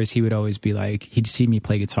 over the years, he would always be like, he'd see me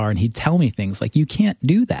play guitar and he'd tell me things like, you can't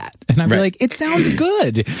do that. And I'd be like, it sounds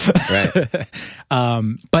good. Right.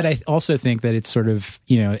 But I also think that it's sort of,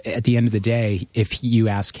 you know, at the end of the day, if you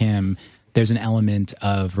ask him, there's an element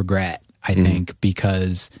of regret, I think,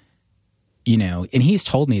 because, you know, and he's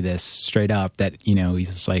told me this straight up that, you know, he's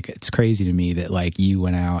just like, it's crazy to me that like you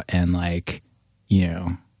went out and like, you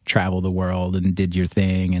know, travel the world and did your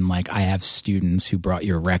thing, and like I have students who brought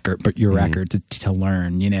your record to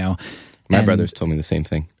learn, you know. My brothers told me the same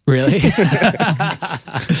thing. Really?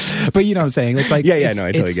 But you know what I'm saying? It's like, no, I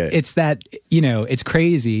totally get it. It's that, you know, it's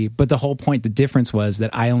crazy, but the whole point, the difference was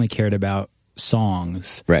that I only cared about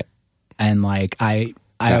songs. Right. And like I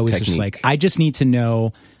always technique. just like, I just need to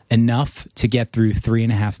know enough to get through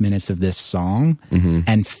 3.5 minutes of this song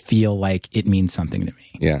and feel like it means something to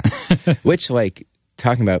me. Yeah. Which, like,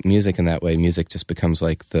 talking about music in that way, music just becomes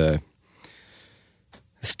like the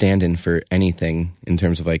stand-in for anything in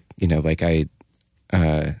terms of like, you know, like I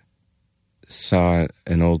saw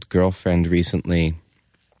an old girlfriend recently.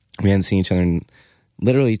 We hadn't seen each other in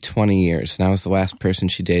literally 20 years. And I was the last person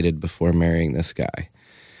she dated before marrying this guy.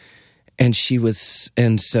 And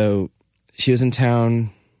so she was in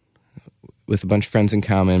town with a bunch of friends in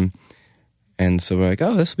common. And so we're like,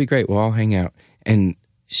 oh, this will be great. We'll all hang out. And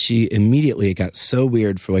she immediately got so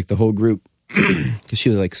weird for like the whole group because she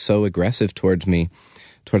was like so aggressive towards me,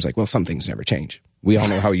 towards like, well, some things never change. We all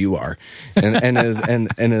know how you are. And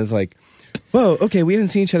it was like, whoa, okay, we haven't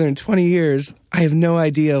seen each other in 20 years. I have no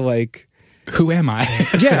idea, like... Who am I?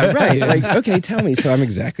 Yeah, right. Like, okay, tell me. So I'm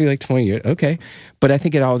exactly like 20 years. Okay. But I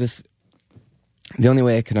think it all just... The only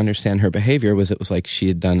way I could understand her behavior was it was like she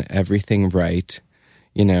had done everything right,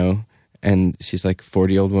 you know? And she's like a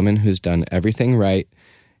 40-year-old woman who's done everything right.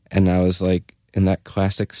 And I was like in that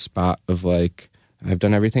classic spot of like, I've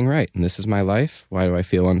done everything right and this is my life. Why do I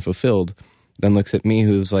feel unfulfilled? Then looks at me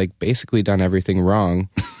who's like basically done everything wrong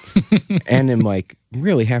and am like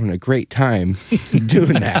really having a great time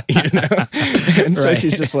doing that, you know? And so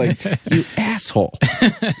she's just like, you asshole.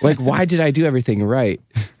 Like, why did I do everything right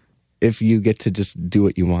if you get to just do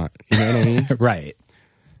what you want? You know what I mean? Right.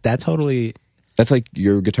 That's like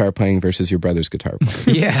your guitar playing versus your brother's guitar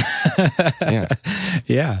playing. Yeah.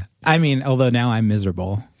 Yeah. I mean, although now I'm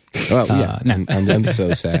miserable. Well, yeah. No. I'm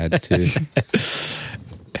so sad too.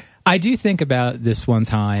 I do think about this one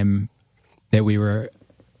time that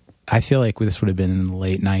I feel like this would have been in the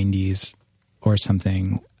late 90s or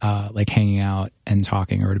something, like hanging out and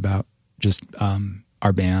talking or about just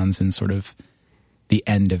our bands and sort of the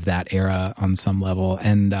end of that era on some level.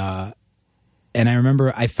 And I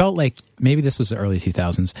remember I felt like maybe this was the early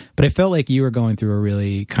 2000s, but I felt like you were going through a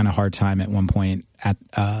really kind of hard time at one point at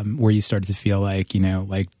where you started to feel like, you know,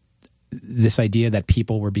 like this idea that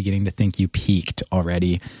people were beginning to think you peaked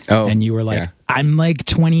already. Oh, and you were like, yeah. I'm like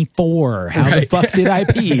 24. How the fuck did I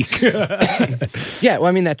peak? Yeah, well,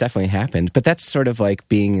 I mean, that definitely happened. But that's sort of like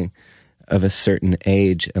being of a certain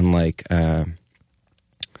age and like, I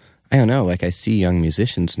don't know, like I see young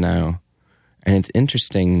musicians now and it's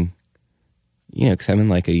interesting, you know, because I'm in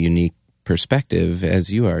like a unique perspective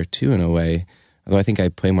as you are too in a way. Although I think I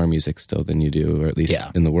play more music still than you do, or at least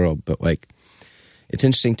in the world. But like, it's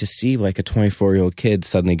interesting to see like a 24-year-old kid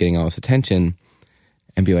suddenly getting all this attention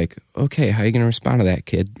and be like, okay, how are you going to respond to that,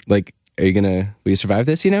 kid? Like, will you survive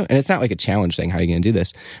this, you know? And it's not like a challenge thing, how are you going to do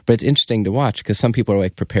this? But it's interesting to watch because some people are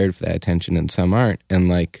like prepared for that attention and some aren't. And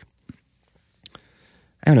like, I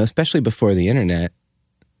don't know, especially before the internet,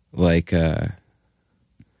 like, there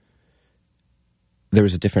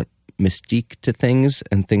was a different mystique to things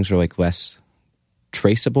and things were like less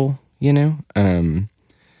traceable, you know?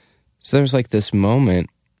 So there was like this moment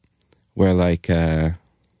where like, I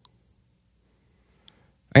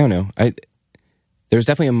don't know, there was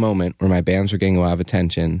definitely a moment where my bands were getting a lot of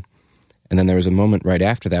attention. And then there was a moment right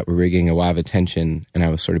after that where we were getting a lot of attention and I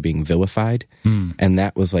was sort of being vilified. And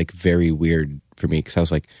that was like very weird for me because I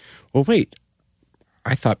was like, well, wait,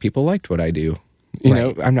 I thought people liked what I do. You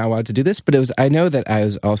know, I'm not allowed to do this. But I know that I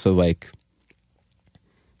was also like,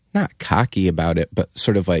 not cocky about it, but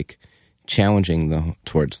sort of like, challenging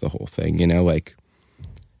towards the whole thing, you know, like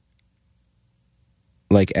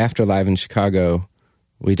after Live in Chicago,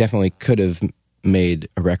 we definitely could have made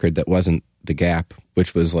a record that wasn't The Gap,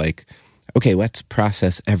 which was like, okay, let's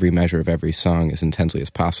process every measure of every song as intensely as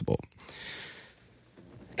possible.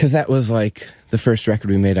 Because that was like the first record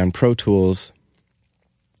we made on Pro Tools.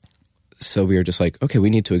 So we were just like, okay, we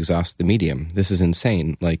need to exhaust the medium. This is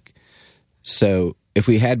insane. Like, so if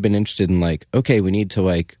we had been interested in like, okay, we need to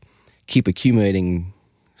like keep accumulating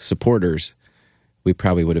supporters, we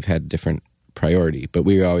probably would have had a different priority. But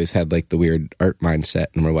we always had like the weird art mindset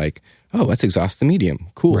and we're like, oh, let's exhaust the medium.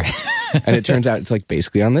 Cool. Right. And it turns out it's like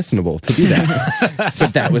basically unlistenable to do that.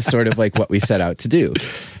 But that was sort of like what we set out to do.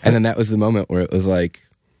 And then that was the moment where it was like,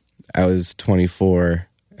 I was 24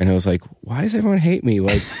 and I was like, why does everyone hate me?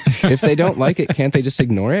 Like, if they don't like it, can't they just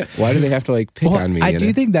ignore it? Why do they have to like pick on me? I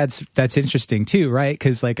do think that's interesting too, right?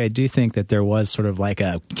 Because like I do think that there was sort of like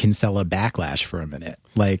a Kinsella backlash for a minute.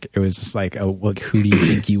 Like it was just like, oh, look, who do you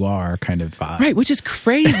think you are? Kind of vibe. Right, which is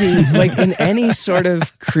crazy. Like in any sort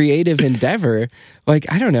of creative endeavor, like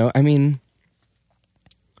I don't know. I mean,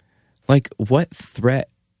 like what threat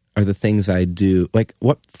are the things I do? Like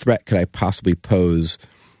what threat could I possibly pose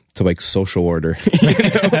to like social order, you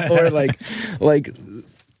know? Or like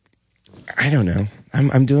I don't know.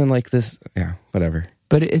 I'm doing like this, yeah, whatever.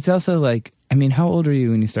 But it's also like, I mean, how old were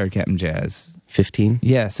you when you started Captain Jazz? 15.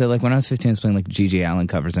 Yeah, so like when I was 15, I was playing like G.G. Allen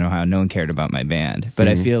covers in Ohio. No one cared about my band, but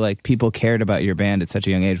I feel like people cared about your band at such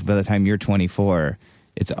a young age. By the time you're 24,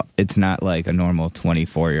 it's not like a normal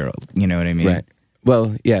 24-year-old. You know what I mean? Right.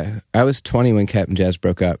 Well, yeah, I was 20 when Captain Jazz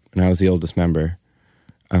broke up, and I was the oldest member.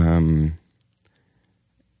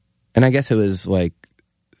 And I guess it was like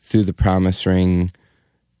through the Promise Ring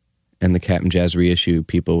and the Captain Jazz reissue,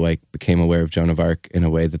 people like became aware of Jooan of Arc in a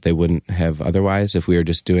way that they wouldn't have otherwise if we were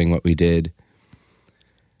just doing what we did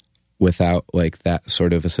without like that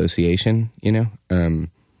sort of association, you know?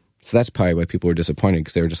 So that's probably why people were disappointed,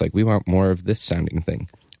 because they were just like, we want more of this sounding thing.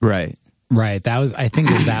 Right. Right. I think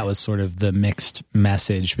that was sort of the mixed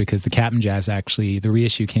message, because the Captain Jazz, actually, the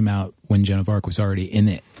reissue came out when Jooan of Arc was already in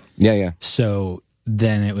it. Yeah, yeah. So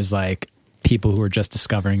then it was like people who were just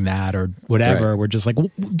discovering that or whatever were just like, well,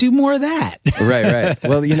 do more of that. Right.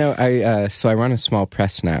 Well, you know, I run a small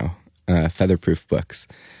press now, Featherproof Books,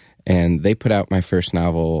 and they put out my first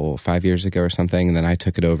novel 5 years ago or something, and then I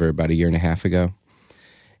took it over about a year and a half ago.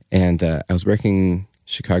 And I was working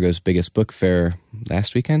Chicago's biggest book fair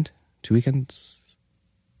last weekend, 2 weekends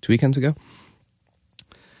ago.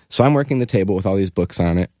 So I'm working the table with all these books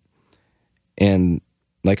on it. And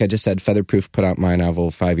like I just said, Featherproof put out my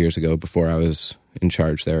novel 5 years ago before I was in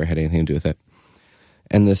charge there or had anything to do with it.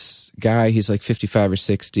 And this guy, he's like 55 or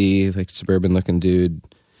 60, like suburban looking dude.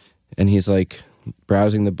 And he's like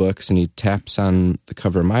browsing the books, and he taps on the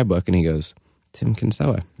cover of my book and he goes, Tim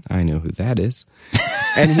Kinsella, I know who that is.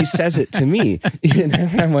 And he says it to me. You know?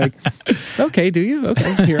 I'm like, okay, do you?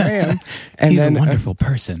 Okay, here I am. And he's then, a wonderful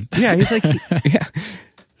person. Yeah, he's like, yeah.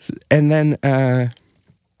 And then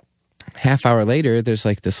half hour later, there's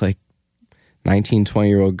like this like 19,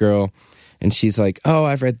 20-year-old girl, and she's like, oh,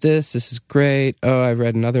 I've read this is great. Oh, I've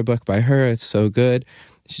read another book by her, it's so good.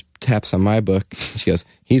 She taps on my book, and she goes,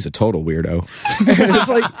 he's a total weirdo. And it's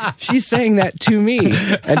like, she's saying that to me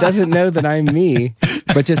and doesn't know that I'm me,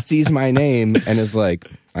 but just sees my name and is like,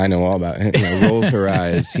 I know all about him. You know, rolls her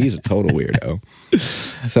eyes. He's a total weirdo.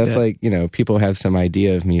 So it's like, you know, people have some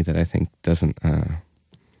idea of me that I think doesn't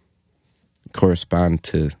correspond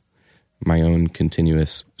to my own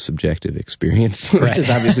continuous subjective experience, which is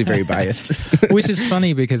obviously very biased. Which is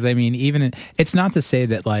funny, because I mean, even it's not to say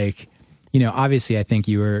that, like, you know, obviously I think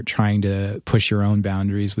you were trying to push your own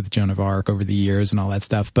boundaries with Jooan of Arc over the years and all that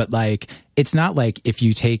stuff, but like, it's not like if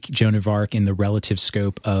you take Jooan of Arc in the relative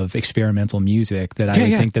scope of experimental music that I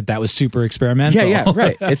would think that was super experimental. Yeah,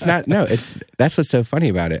 right. It's not, no, that's what's so funny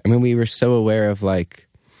about it. I mean, we were so aware of like,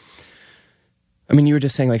 I mean, you were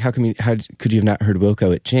just saying like, how could you have not heard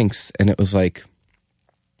Wilco at Jinx? And it was like,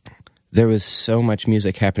 there was so much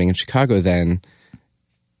music happening in Chicago then.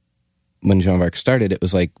 When Jooan of Arc started, it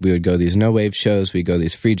was like we would go these no-wave shows, we'd go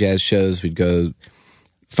these free jazz shows, we'd go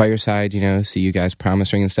Fireside, you know, see you guys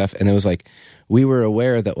Promise Ring and stuff. And it was like, we were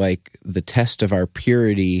aware that like the test of our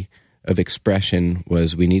purity of expression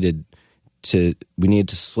was we needed to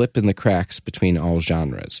slip in the cracks between all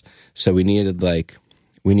genres. So we needed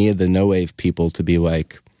the no-wave people to be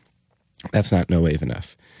like, that's not no-wave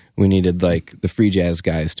enough. We needed like the free jazz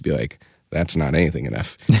guys to be like, that's not anything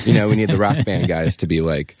enough. You know, we need the rock band guys to be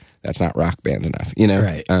like, that's not rock band enough, you know?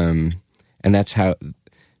 Right. And that's how,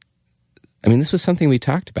 I mean, this was something we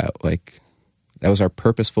talked about. Like, that was our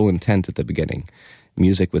purposeful intent at the beginning.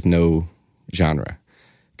 Music with no genre.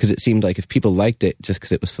 Because it seemed like if people liked it just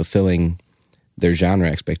because it was fulfilling their genre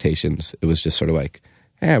expectations, it was just sort of like,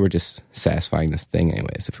 we're just satisfying this thing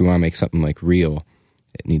anyways. If we want to make something like real,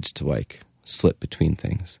 it needs to like slip between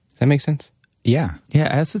things. Does that make sense? Yeah.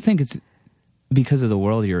 Yeah, I also think it's because of the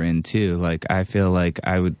world you're in too. Like, I feel like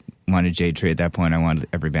I would want a Jade Tree at that point. I wanted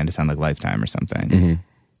every band to sound like Lifetime or something. Mm-hmm.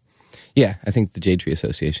 Yeah, I think the Jade Tree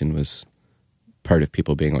Association was part of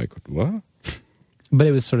people being like, what? But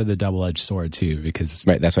it was sort of the double-edged sword too, because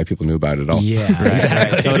right, that's why people knew about it all. Yeah,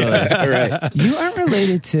 right, totally. Right. You aren't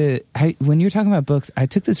related to when you're talking about books. I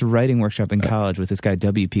took this writing workshop in college with this guy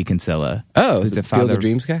W.P. Kinsella. Oh, who's the Field of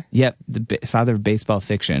Dreams guy. Yep, the father of baseball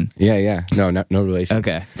fiction. Yeah. No relation.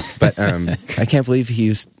 Okay, but I can't believe he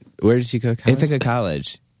used. Where did you go? College? Ithaca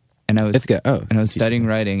College. And I was studying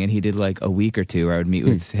writing, and he did like a week or two where I would meet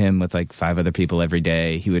with him with like 5 other people every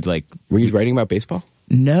day. He would like. Were you writing about baseball?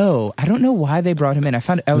 No, I don't know why they brought him in. I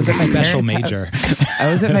was at my special parents' major.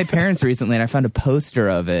 I was at my parents' recently, and I found a poster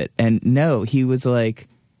of it. And no, he was like,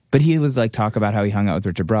 but he was like talk about how he hung out with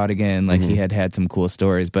Richard Brodigan, like he had some cool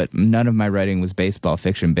stories. But none of my writing was baseball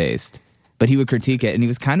fiction based. But he would critique it, and he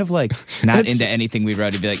was kind of like not into anything we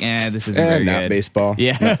wrote. He'd be like, this isn't very not good. Baseball.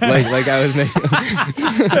 Yeah. like I was making,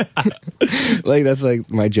 like that's like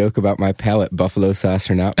my joke about my palate, buffalo sauce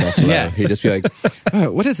or not buffalo. Yeah. He'd just be like,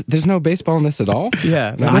 what is it? There's no baseball in this at all?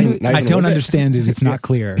 Yeah. I don't understand it. It's not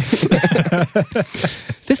clear.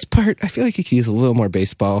 This part, I feel like you could use a little more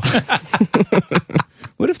baseball.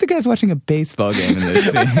 What if the guy's watching a baseball game in this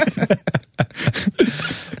scene?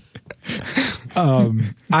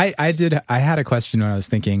 I had a question when I was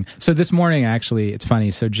thinking. So this morning, actually, it's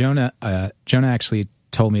funny. So Jonah actually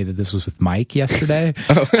told me that this was with Mike yesterday.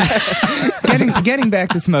 getting back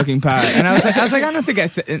to smoking pot, and I was like, I don't think I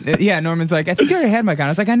said. Yeah, Norman's like, I think you already had Mike on. I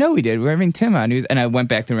was like, I know we did. We were having Tim on, and I went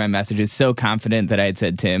back through my messages, so confident that I had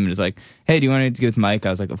said Tim, and was like, hey, do you want to go with Mike? I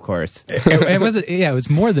was like, of course. It was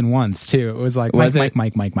more than once too. It was like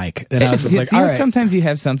Mike. And I was just like, all right. Sometimes you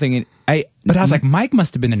have something. But I was like, Mike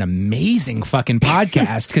must have been an amazing fucking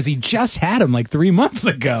podcast because he just had him like 3 months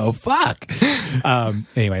ago. Fuck.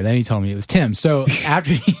 Anyway, then he told me it was Tim. So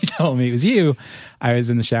after he told me it was you, I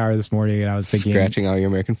was in the shower this morning and I was thinking, scratching all your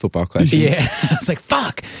American football questions. Yeah, I was like,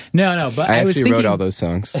 fuck. No, but I was actually thinking, wrote all those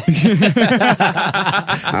songs.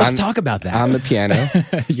 Let's talk about that on the piano.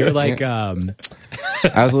 You're like, I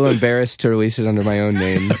was a little embarrassed to release it under my own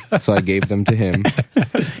name, so I gave them to him.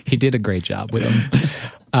 He did a great job with them.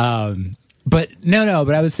 But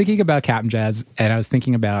I was thinking about Captain Jazz, and I was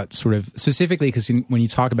thinking about sort of specifically because when you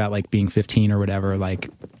talk about like being 15 or whatever, like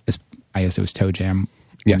I guess it was Toe Jam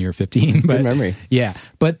when you were 15. But, good memory. Yeah,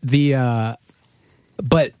 but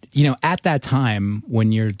at that time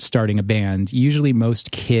when you're starting a band, usually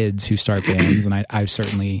most kids who start bands, and I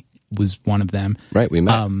certainly was one of them. Right, we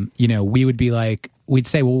met. We would be like, we'd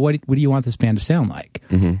say, well, what do you want this band to sound like?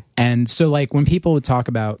 Mm-hmm. And so like when people would talk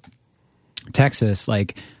about Texas,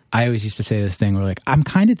 like I always used to say this thing where like, I'm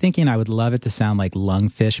kind of thinking I would love it to sound like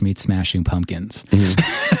Lungfish meets Smashing Pumpkins.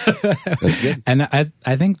 Mm-hmm. That's good. And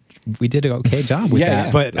I think we did an okay job with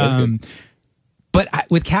that. Yeah. But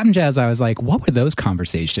with Captain Jazz, I was like, what were those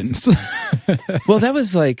conversations? Well, that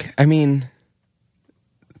was like,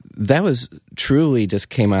 that was truly just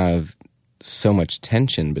came out of so much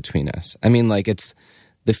tension between us. I mean, like it's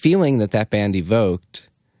the feeling that band evoked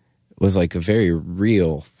was like a very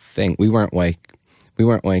real thing. We weren't like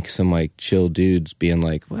some like chill dudes being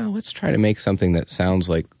like, well, let's try to make something that sounds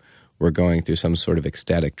like we're going through some sort of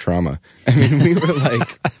ecstatic trauma. I mean, we were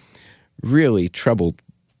like really troubled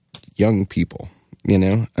young people, you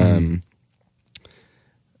know? Mm-hmm.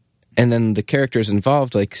 And then the characters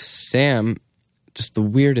involved, like Sam, just the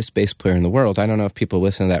weirdest bass player in the world. I don't know if people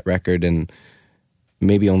listen to that record and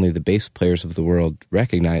maybe only the bass players of the world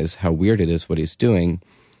recognize how weird it is what he's doing.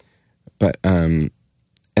 But, and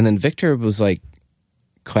then Victor was like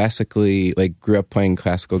classically, like grew up playing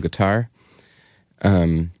classical guitar.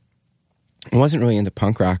 Wasn't really into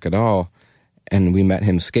punk rock at all. And we met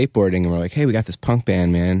him skateboarding and we're like, hey, we got this punk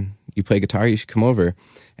band, man. You play guitar, you should come over.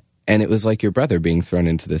 And it was like your brother being thrown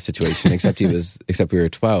into this situation, except we were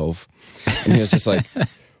 12. And he was just like,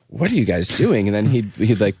 what are you guys doing? And then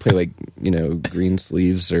he'd like play like, Green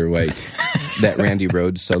Sleeves or like that Randy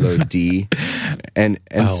Rhoads solo D. And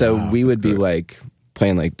so we would be like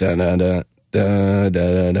playing like da da da da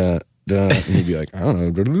da da da, and he'd be like, I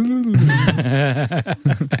don't know.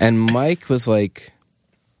 And Mike was like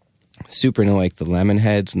super into like the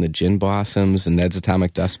Lemonheads and the Gin Blossoms and Ned's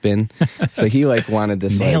Atomic Dustbin. So he like wanted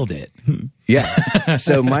this nailed it. Yeah.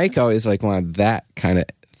 So Mike always like wanted that kind of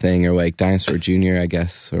thing, or like Dinosaur Jr., I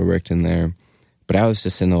guess, or worked in there. But I was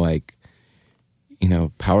just into like,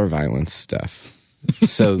 power violence stuff.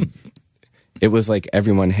 So it was like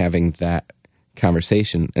everyone having that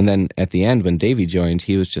conversation. And then at the end when Davey joined,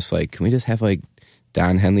 he was just like, can we just have like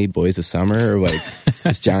Don Henley Boys of Summer or like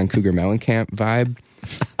this John Cougar Mellencamp vibe?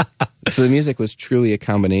 So the music was truly a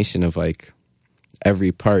combination of like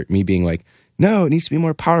every part, me being like, no, it needs to be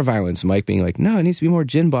more power violence, Mike being like, no, it needs to be more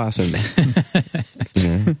Gin Blossoms.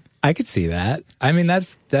 I could see that. I mean,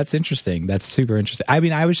 that's interesting. That's super interesting. I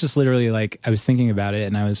mean, I was just literally like, I was thinking about it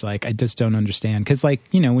and I was like, I just don't understand. Because like,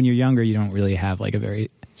 when you're younger, you don't really have like a very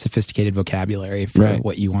sophisticated vocabulary for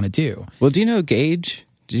what you want to do. Well, do you know Gage?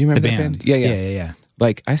 Did you remember the that band? Yeah.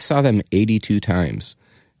 Like, I saw them 82 times,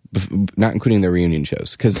 not including their reunion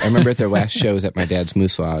shows. Because I remember at their last shows at my dad's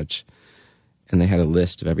Moose Lodge, and they had a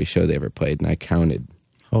list of every show they ever played, and I counted.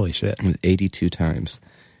 Holy shit. 82 times.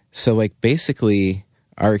 So, like, basically,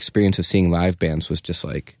 our experience of seeing live bands was just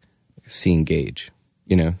like seeing Gage,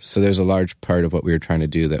 So there's a large part of what we were trying to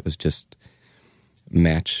do that was just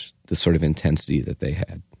match the sort of intensity that they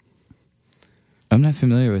had. I'm not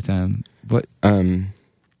familiar with them. What?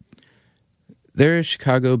 They're a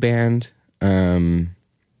Chicago band. I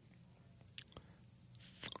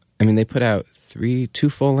mean, they put out 2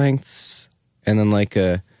 full lengths and then like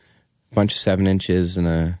a bunch of 7 inches and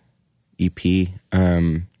a EP.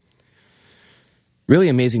 Really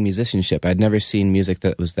amazing musicianship. I'd never seen music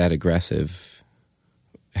that was that aggressive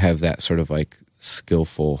have that sort of like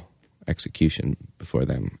skillful execution before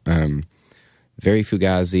them. Very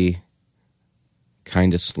Fugazi,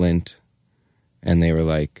 kind of Slint, and they were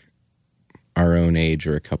like our own age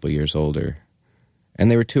or a couple years older. And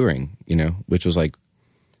they were touring, which was like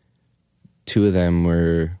 2 of them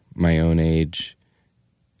were my own age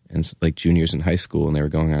and like juniors in high school, and they were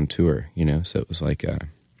going on tour, you know. So it was like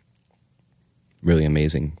really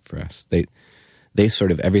amazing for us. They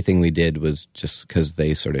sort of, everything we did was just because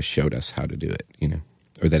they sort of showed us how to do it, you know,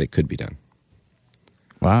 or that it could be done.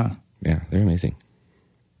 Wow. Yeah, they're amazing.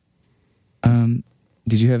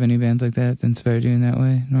 Did you have any bands like that inspired you in that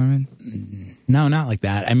way, Norman? No, not like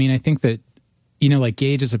that. I mean, I think that, you know, like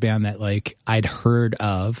Gage is a band that like I'd heard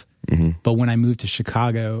of, but when I moved to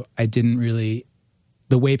Chicago, I didn't really,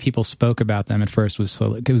 the way people spoke about them at first was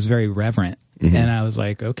so, it was very reverent. And I was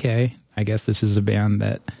like, okay, I guess this is a band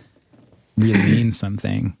that really means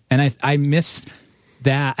something. And I miss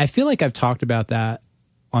that. I feel like I've talked about that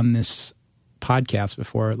on this podcast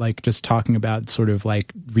before, like just talking about sort of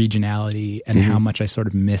like regionality and how much I sort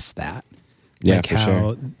of miss that. Yeah, like for how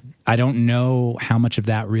sure. I don't know how much of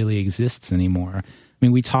that really exists anymore. I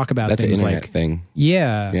mean, we talk about That's an things internet like thing.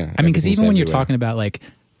 Yeah. Yeah, I mean, because everything's even when you're everywhere. talking about like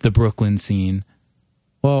the Brooklyn scene,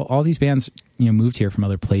 well, all these bands, you know, moved here from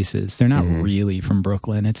other places. They're not really from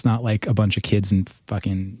Brooklyn. It's not like a bunch of kids in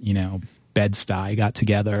fucking, you know, Bed-Stuy got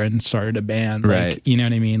together and started a band. Right. Like, you know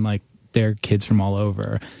what I mean? Like they're kids from all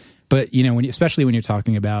over. But, you know, especially when you're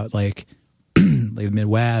talking about like, like the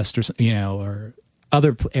Midwest or, you know, or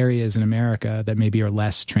other areas in America that maybe are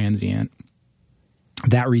less transient,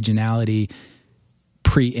 that regionality,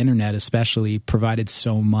 pre-internet especially, provided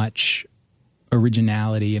so much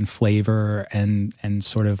originality and flavor and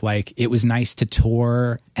sort of like, it was nice to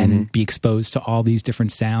tour and be exposed to all these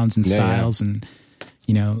different sounds and styles and,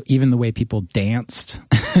 you know, even the way people danced.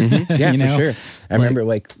 Yeah, you know? for sure. I remember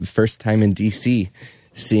like the first time in DC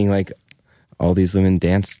seeing like all these women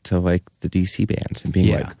dance to like the DC bands and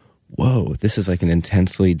being like, whoa, this is like an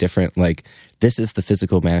intensely different, like this is the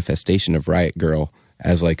physical manifestation of Riot Girl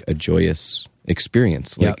as like a joyous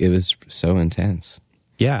experience. Like it was so intense.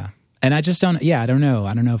 Yeah. And I just don't, I don't know.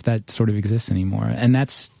 I don't know if that sort of exists anymore. And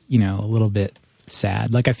that's, you know, a little bit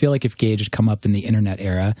sad. Like I feel like if Gage had come up in the internet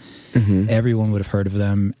era, everyone would have heard of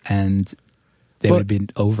them and they would have been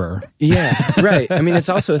over. Yeah, right. I mean, it's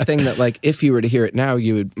also a thing that like if you were to hear it now,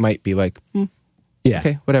 you might be like,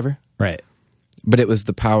 okay, whatever. Right. But it was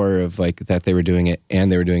the power of like that they were doing it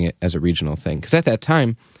and they were doing it as a regional thing. Because at that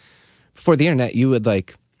time, before the internet, you would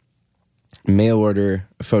like mail order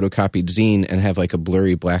a photocopied zine and have like a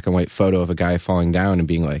blurry black and white photo of a guy falling down and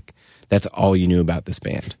being like, that's all you knew about this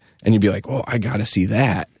band. And you'd be like, oh, I got to see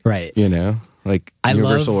that. Right. You know, like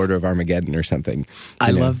Universal Order of Armageddon or something.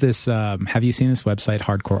 I love this. Have you seen this website,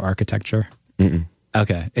 Hardcore Architecture? Mm-mm.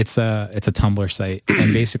 Okay. It's a Tumblr site.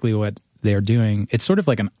 And basically what they're doing, it's sort of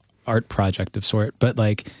like an art project of sort, but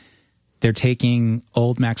like they're taking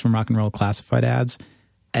old Maximum Rock and Roll classified ads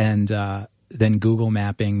and then Google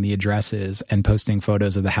mapping the addresses and posting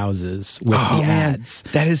photos of the houses with the ads.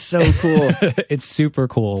 That is so cool. It's super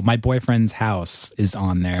cool. My boyfriend's house is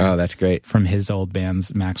on there. Oh, that's great. From his old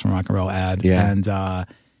band's Maximum Rock and Roll ad. Yeah. And,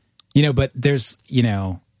 you know, but there's, you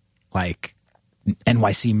know, like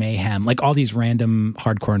NYC Mayhem, like all these random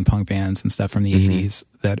hardcore and punk bands and stuff from the 80s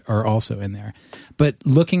that are also in there. But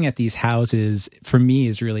looking at these houses for me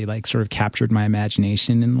is really like sort of captured my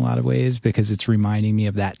imagination in a lot of ways because it's reminding me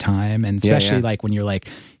of that time. And especially like when you're like,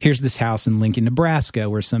 here's this house in Lincoln, Nebraska,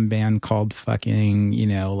 where some band called fucking, you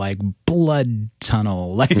know, like Blood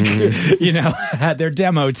Tunnel, like, you know, had their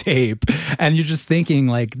demo tape. And you're just thinking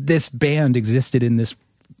like this band existed in this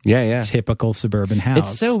typical suburban house.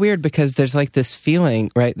 It's so weird because there's like this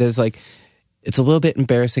feeling, right? There's like, it's a little bit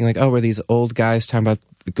embarrassing, like, oh, we're these old guys talking about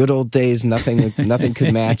the good old days. Nothing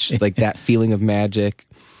could match like that feeling of magic.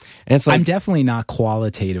 And it's like, I'm definitely not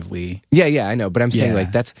qualitatively. Yeah, I know, but I'm saying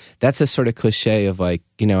like that's a sort of cliche of like,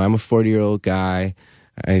 you know, I'm a 40-year-old guy.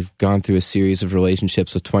 I've gone through a series of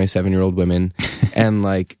relationships with 27-year-old women, and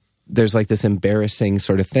like there's like this embarrassing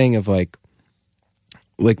sort of thing of like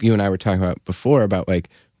you and I were talking about before about like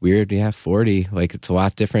weird, 40. Like it's a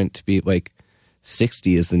lot different to be like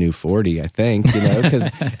 60 is the new 40, I think, you know,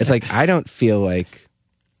 because it's like I don't feel like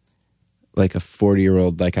a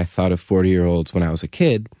 40-year-old like I thought of 40-year-olds when I was a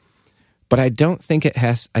kid, but I don't think it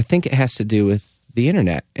has. I think it has to do with the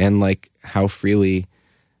internet and like how freely,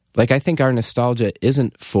 like I think our nostalgia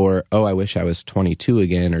isn't for, oh, I wish I was 22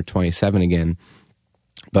 again or 27 again,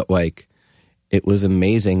 but like it was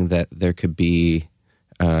amazing that there could be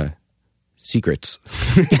secrets,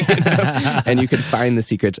 you know? And you could find the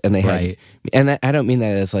secrets, and they had, and that, I don't mean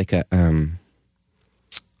that as like a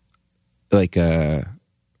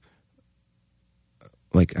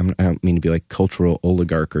I don't mean to be like cultural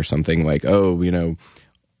oligarch or something like, oh, you know,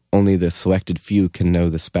 only the selected few can know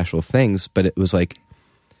the special things. But it was like,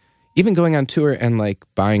 even going on tour and like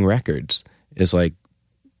buying records is like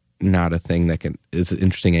not a thing that is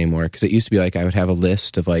interesting anymore. Because it used to be like I would have a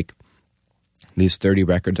list of like these 30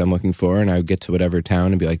 records I'm looking for, and I would get to whatever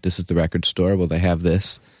town and be like, this is the record store. Well, they have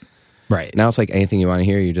this. Right. Now it's like anything you want to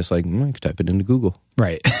hear, you're just like, I can type it into Google.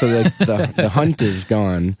 Right. So like the hunt is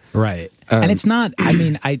gone. Right. And it's not, I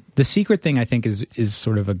mean, the secret thing I think is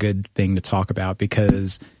sort of a good thing to talk about,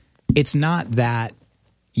 because it's not that,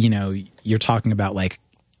 you know, you're talking about like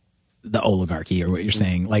the oligarchy or what you're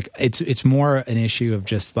saying. Like it's more an issue of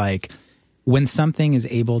just like when something is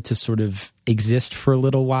able to sort of exist for a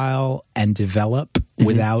little while and develop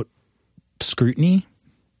without scrutiny,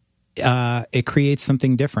 it creates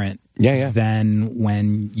something different than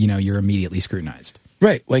when, you know, you're immediately scrutinized.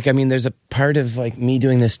 Right. Like, I mean, there's a part of like me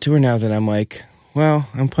doing this tour now that I'm like, well,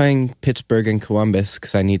 I'm playing Pittsburgh and Columbus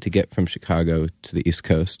because I need to get from Chicago to the East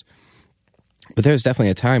Coast. But there's definitely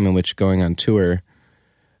a time in which going on tour,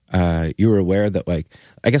 you were aware that, like,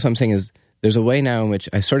 I guess what I'm saying is there's a way now in which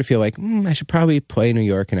I sort of feel like, I should probably play New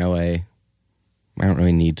York and LA. I don't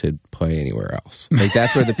really need to play anywhere else. Like,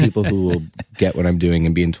 that's where the people who will get what I'm doing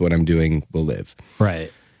and be into what I'm doing will live.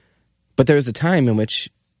 Right. But there was a time in which,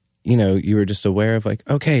 you know, you were just aware of like,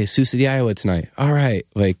 okay, Sioux City, Iowa tonight. All right.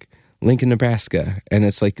 Like Lincoln, Nebraska. And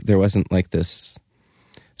it's like, there wasn't like this.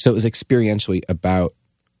 So it was experientially about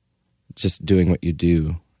just doing what you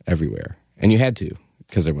do everywhere. And you had to,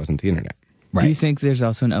 because there wasn't the internet. Right. Do you think there's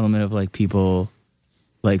also an element of like people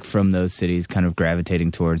like from those cities kind of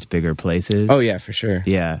gravitating towards bigger places? Oh yeah, for sure.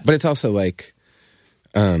 Yeah. But it's also like,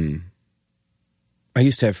 I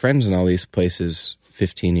used to have friends in all these places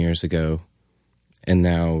 15 years ago, and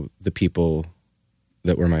now the people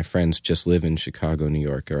that were my friends just live in Chicago, New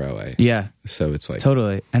York, or LA. Yeah. So it's like...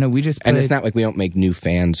 Totally. I know we just played... And it's not like we don't make new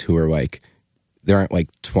fans who are like... There aren't like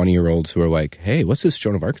 20-year-olds who are like, hey, what's this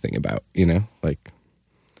Jooan Of Arc thing about? You know? Like...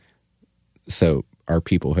 So our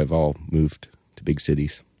people have all moved to big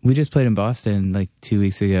cities. We just played in Boston like 2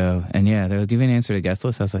 weeks ago, and yeah, they're like, do you have an answer to guest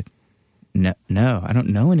list? I was like, no, I don't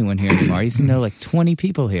know anyone here anymore. I used to know like 20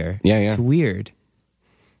 people here. Yeah. It's weird.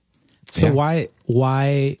 So why,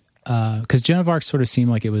 because Jooan Of Arc sort of seemed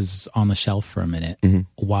like it was on the shelf for a minute. Mm-hmm.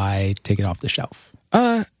 Why take it off the shelf?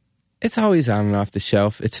 It's always on and off the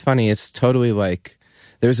shelf. It's funny. It's totally like,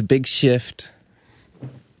 there's a big shift.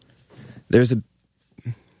 There's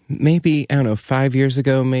maybe, I don't know, 5 years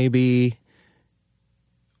ago, maybe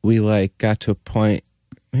we like got to a point,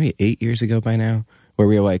 maybe 8 years ago by now, where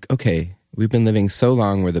we were like, okay, we've been living so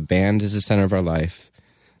long where the band is the center of our lives.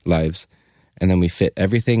 And then we fit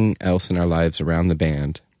everything else in our lives around the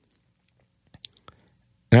band.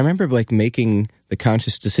 And I remember like making the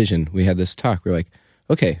conscious decision. We had this talk. We were like,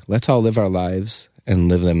 okay, let's all live our lives and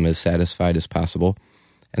live them as satisfied as possible,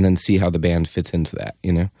 and then see how the band fits into that,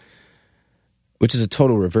 you know? Which is a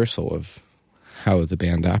total reversal of how the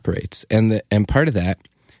band operates. And part of that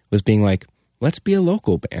was being like, let's be a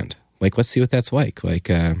local band. Like, let's see what that's like. Like,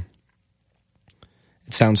 it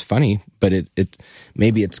sounds funny, but it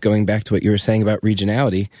maybe it's going back to what you were saying about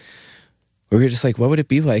regionality, where we were just like, what would it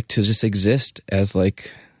be like to just exist as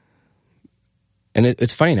like, and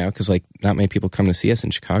it's funny now because like not many people come to see us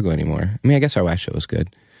in Chicago anymore. I mean, I guess our last show was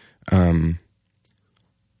good, but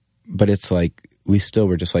it's like we still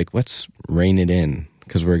were just like, let's rein it in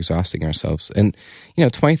because we're exhausting ourselves. And you know,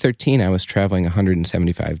 2013, I was traveling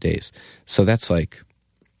 175 days, so that's like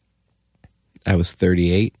I was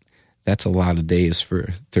 38. That's a lot of days for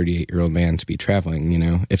a 38-year-old man to be traveling, you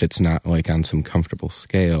know, if it's not like on some comfortable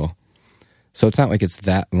scale. So it's not like it's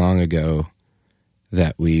that long ago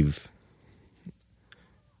that we've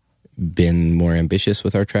been more ambitious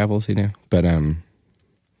with our travels, you know. But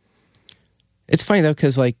it's funny, though,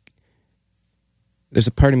 because, like, there's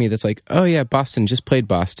a part of me that's like, oh, yeah, Boston, just played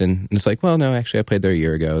Boston. And it's like, well, no, actually, I played there a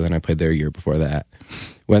year ago. Then I played there a year before that.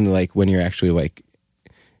 When you're actually, like,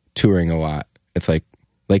 touring a lot, it's like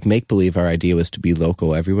make-believe, our idea was to be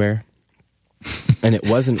local everywhere. And it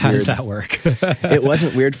wasn't How weird. does that work? It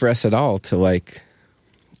wasn't weird for us at all to, like,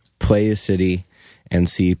 play a city and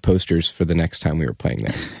see posters for the next time we were playing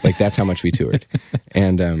there. Like, that's how much we toured.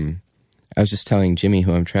 And I was just telling Jimmy,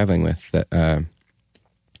 who I'm traveling with, that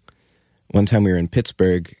one time we were in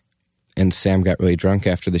Pittsburgh, and Sam got really drunk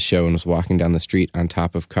after the show and was walking down the street on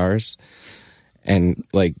top of cars and,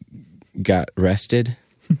 like, got arrested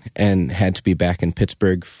and had to be back in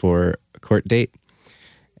Pittsburgh for a court date.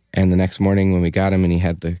 And the next morning when we got him and he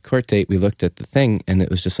had the court date, we looked at the thing and it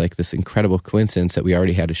was just like this incredible coincidence that we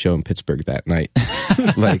already had a show in Pittsburgh that night.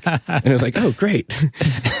 Like, and it was like, oh, great.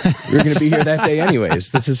 We're going to be here that day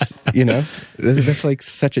anyways. This is, you know, that's like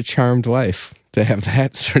such a charmed life to have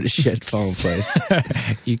that sort of shit fall in place.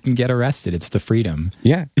 You can get arrested. It's the freedom.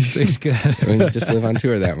 Yeah. It's good. I mean, just live on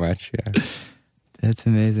tour that much. Yeah. That's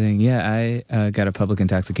amazing. Yeah, I got a public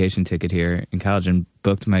intoxication ticket here in college and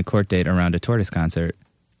booked my court date around a Tortoise concert.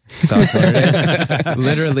 Saw Tortoise.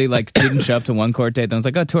 Literally, like, didn't show up to one court date. Then I was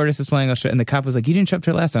like, oh, Tortoise is playing. And the cop was like, you didn't show up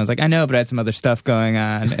to her last time. I was like, I know, but I had some other stuff going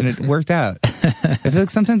on. And it worked out. I feel like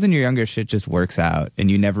sometimes when you're younger, shit just works out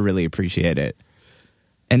and you never really appreciate it.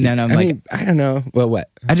 And then I mean, I don't know. Well, what?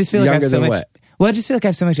 I just feel like younger I have so than much. what? Well, I just feel like I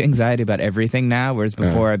have so much anxiety about everything now, whereas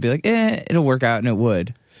before I'd be like, it'll work out, and it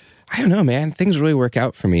would. I don't know, man. Things really work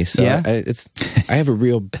out for me. So Yeah? I have a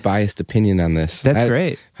real biased opinion on this. That's I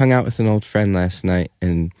great. Hung out with an old friend last night,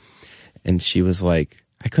 and she was like,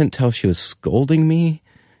 I couldn't tell if she was scolding me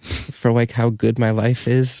for like how good my life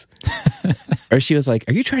is, or she was like,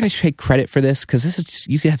 "Are you trying to take credit for this? Because this is just,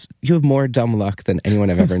 you have more dumb luck than anyone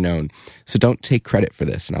I've ever known. So don't take credit for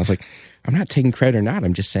this." And I was like, "I'm not taking credit or not.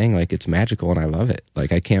 I'm just saying like it's magical and I love it.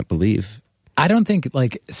 Like I can't believe." I don't think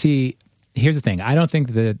see, here's the thing. I don't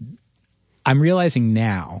think that I'm realizing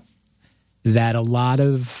now that a lot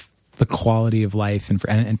of the quality of life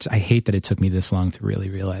and I hate that it took me this long to really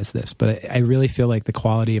realize this, but I really feel like the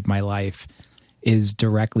quality of my life is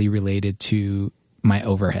directly related to my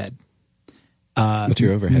overhead. What's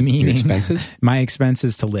your overhead? Meaning your expenses? My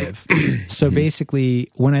expenses to live. So basically,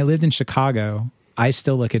 when I lived in Chicago, I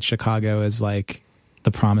still look at Chicago as like the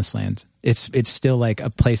promised land. It's still like a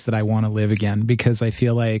place that I want to live again, because I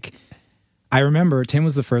feel like I remember Tim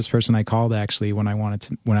was the first person I called actually when I wanted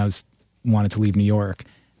to leave New York,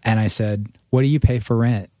 and I said, "What do you pay for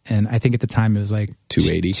rent?" And I think at the time it was like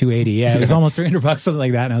 $280. Yeah, it was almost $300, something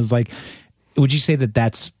like that. And I was like, "Would you say that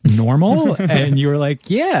that's normal?" And you were like,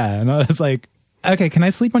 "Yeah." And I was like, "Okay, can I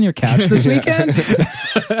sleep on your couch this weekend?"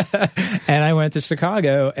 And I went to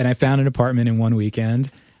Chicago and I found an apartment in one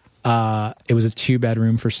weekend. It was a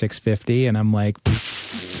 2-bedroom for $650, and I'm like,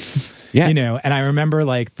 yeah, you know. And I remember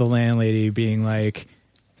like the landlady being like,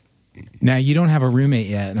 "Now you don't have a roommate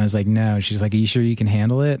yet," and I was like, "No." She's like, "Are you sure you can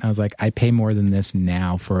handle it?" And I was like, "I pay more than this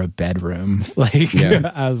now for a bedroom." Like,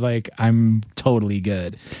 yeah. I was like, "I'm totally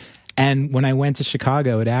good." And when I went to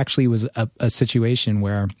Chicago, it actually was a situation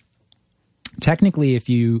where technically if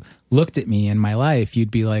you looked at me in my life,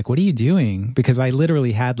 you'd be like, "What are you doing?" Because I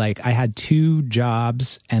literally had I had 2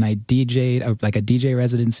 jobs and I DJ'd, like a DJ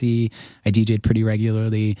residency. I DJ'd pretty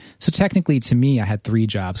regularly. So technically to me, I had 3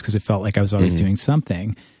 jobs because it felt like I was always doing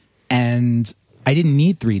something. And I didn't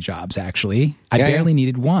need 3 jobs, actually. I barely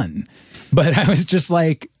needed 1. But I was just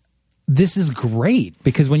like, this is great,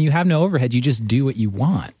 because when you have no overhead, you just do what you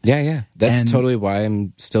want. Yeah. That's totally why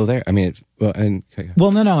I'm still there. I mean, no.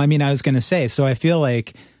 I mean, I was going to say, so I feel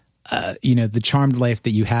like, the charmed life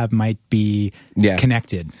that you have might be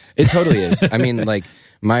connected. It totally is. I mean, like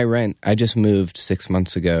my rent, I just moved 6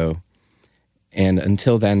 months ago. And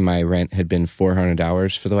until then, my rent had been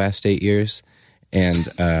 $400 for the last 8 years. And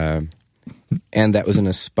that was in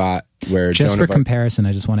a spot where just for comparison,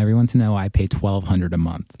 I just want everyone to know I pay $1,200 a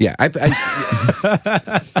month. Yeah,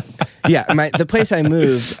 the place I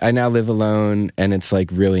moved, I now live alone, and it's like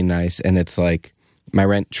really nice, and it's like my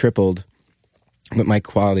rent tripled, but my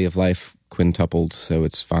quality of life quintupled, so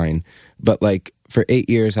it's fine. But like for 8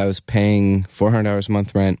 years, I was paying $400 a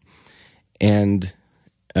month rent, and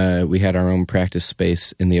we had our own practice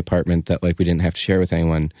space in the apartment that like we didn't have to share with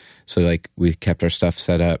anyone. So like we kept our stuff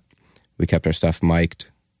set up, we kept our stuff mic'd,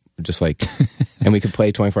 just like, and we could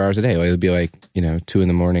play 24 hours a day. Like, it would be like, 2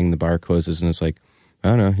 a.m, the bar closes, and it's like, I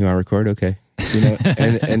don't know, you want to record? Okay.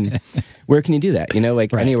 And where can you do that?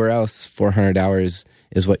 Like right. Anywhere else, $400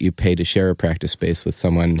 is what you pay to share a practice space with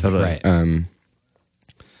someone. Totally. Right.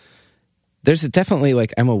 There's definitely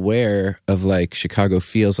like, I'm aware of like Chicago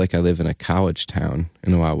feels like I live in a college town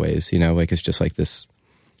in a lot of ways, like it's just like this,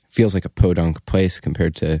 feels like a podunk place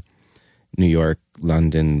compared to New York,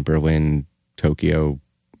 London, Berlin, Tokyo,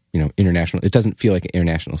 international. It doesn't feel like an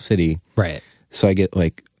international city. Right. So I get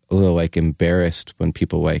like a little like embarrassed when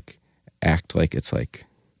people like act like it's like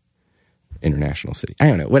international city. I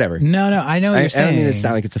don't know, whatever. No, I know what you're saying. I don't mean to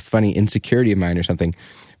sound like it's a funny insecurity of mine or something,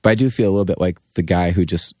 but I do feel a little bit like the guy who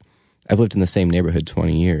I've lived in the same neighborhood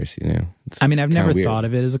 20 years, I mean, I've never weird. thought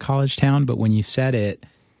of it as a college town, but when you said it,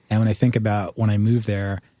 and when I think about when I moved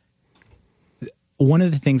there, one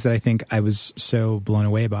of the things that I think I was so blown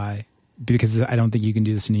away by, because I don't think you can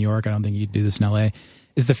do this in New York, I don't think you can do this in LA,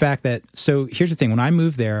 is the fact that, so here's the thing, when I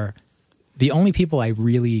moved there, the only people I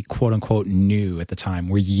really quote unquote knew at the time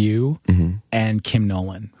were you and Kim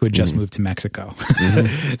Nolan, who had just moved to Mexico.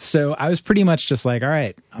 So I was pretty much just like, all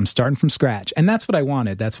right, I'm starting from scratch. And that's what I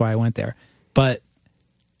wanted. That's why I went there. But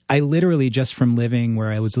I literally, just from living where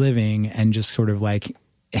I was living and just sort of like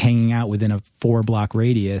hanging out within a 4-block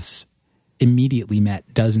radius, immediately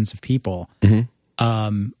met dozens of people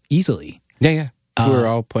easily. Yeah. who are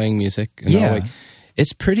all playing music. And Yeah. all, like,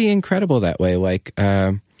 it's pretty incredible that way. Like,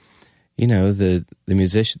 you know, the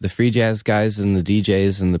musician, the free jazz guys and the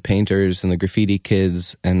DJs and the painters and the graffiti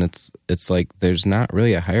kids. And it's like, there's not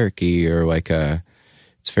really a hierarchy or like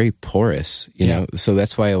it's very porous, you know? So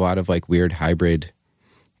that's why a lot of like weird hybrid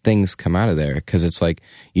things come out of there. Cause it's like,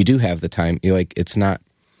 you do have the time. You're like, it's not,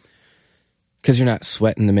 cause you're not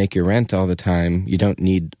sweating to make your rent all the time. You don't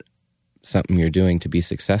need something you're doing to be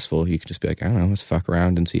successful. You can just be like, I don't know, let's fuck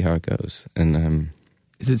around and see how it goes. And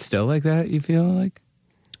Is it still like that, you feel like?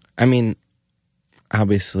 I mean,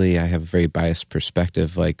 obviously I have a very biased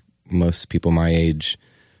perspective, like most people my age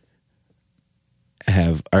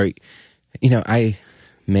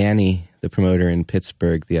Manny, the promoter in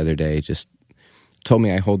Pittsburgh the other day, just told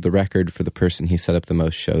me I hold the record for the person he set up the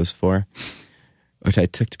most shows for, which I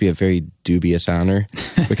took to be a very dubious honor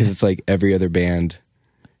because it's like every other band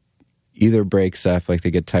either breaks up, like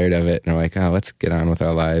they get tired of it and are like, oh, let's get on with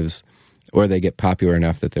our lives, or they get popular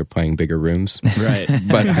enough that they're playing bigger rooms. Right.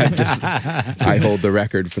 But I hold the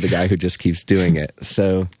record for the guy who just keeps doing it.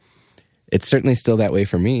 So it's certainly still that way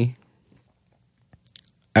for me.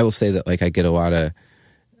 I will say that like I get a lot of,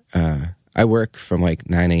 I work from like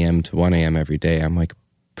 9 a.m. to 1 a.m. every day. I'm like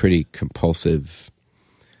pretty compulsive.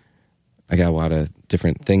 I got a lot of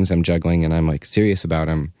different things I'm juggling and I'm like serious about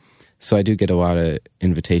them. So I do get a lot of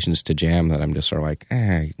invitations to jam that I'm just sort of like,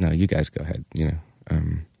 no, you guys go ahead, you know.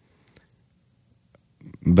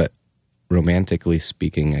 But romantically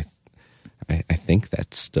speaking, I think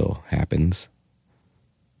that still happens.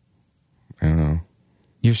 I don't know.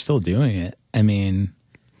 You're still doing it. I mean,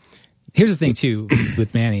 here's the thing too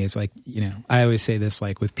with Manny is like, you know, I always say this,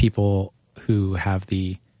 like with people who have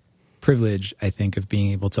the privilege, I think, of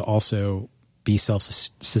being able to also be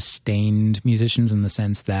self-sustained musicians in the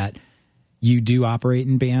sense that you do operate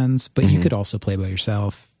in bands, but you could also play by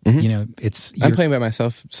yourself. You know, I'm playing by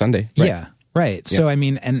myself Sunday. Right? Yeah. Right. So, I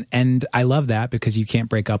mean, and I love that because you can't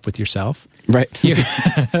break up with yourself. Right. You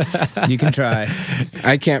can try.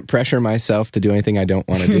 I can't pressure myself to do anything I don't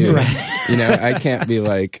want to do. Right. You know, I can't be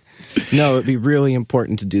like, no, it'd be really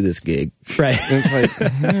important to do this gig. Right. And it's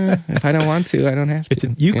like, if I don't want to, I don't have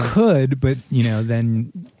to. You could, but, you know,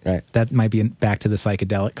 then Right. that might be back to the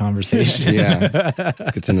psychedelic conversation. Yeah.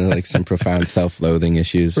 Gets into like some profound self-loathing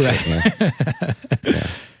issues. Right. Yeah.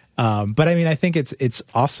 But I mean, I think it's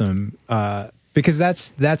awesome because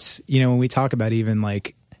that's you know, when we talk about even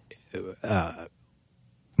like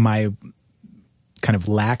my kind of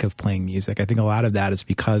lack of playing music, I think a lot of that is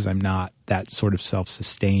because I'm not that sort of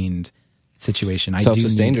self-sustained situation.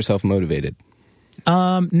 Self-sustained or self-motivated?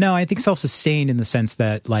 No, I think self-sustained in the sense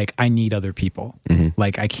that like I need other people.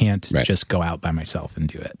 Like I can't just go out by myself and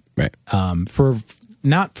do it. Right. For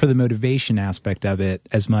not for the motivation aspect of it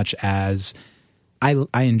as much as I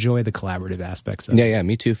enjoy the collaborative aspects of it. Yeah,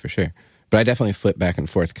 me too, for sure. But I definitely flip back and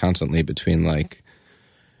forth constantly between like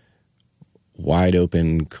wide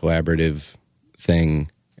open collaborative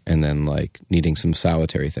thing and then like needing some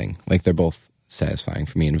solitary thing. Like they're both satisfying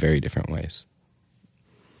for me in very different ways.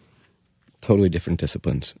 Totally different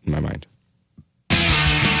disciplines in my mind.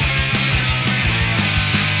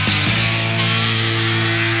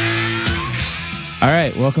 All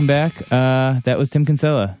right, welcome back. That was Tim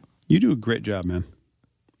Kinsella. You do a great job, man,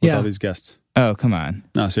 with all these guests. Oh, come on.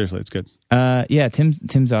 No, seriously, it's good. Yeah,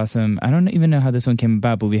 Tim's awesome. I don't even know how this one came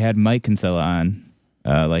about, but we had Mike Kinsella on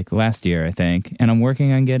like last year, I think. And I'm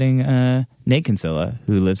working on getting Nate Kinsella,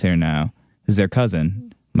 who lives here now, who's their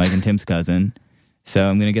cousin, Mike and Tim's cousin. So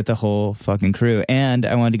I'm going to get the whole fucking crew. And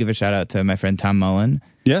I wanted to give a shout out to my friend Tom Mullen.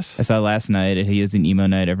 Yes. I saw last night, he has an emo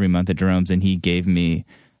night every month at Jerome's, and he gave me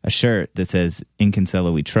a shirt that says, "In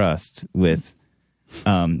Kinsella We Trust," with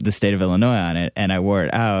the state of Illinois on it. And I wore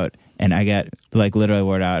it out. And I got, like, literally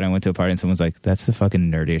wore it out, and I went to a party, and someone's like, "That's the fucking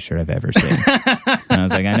nerdiest shirt I've ever seen." And I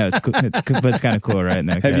was like, "I know, it's cool, but it's kind of cool, right?" And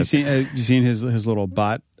then Have you seen his little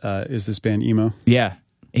bot? Is this band emo? Yeah.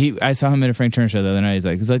 I saw him at a Frank Turner show the other night. He's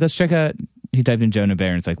like, "Let's check out," he typed in Jonah Bear,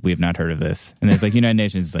 and it's like, "We have not heard of this." And there's like United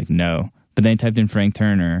Nations, it's like, "No." But then he typed in Frank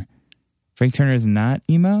Turner. Frank Turner is not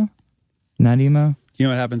emo? Not emo? You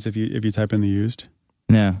know what happens if you type in the used?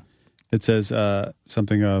 No. It says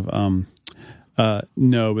something of,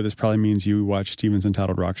 no, but this probably means you watch Steven's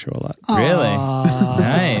Entitled Rock Show a lot. Really?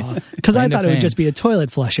 Nice. Because I Kind of thought it would fame. just be a toilet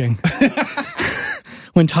flushing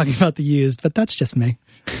when talking about the used, but that's just me.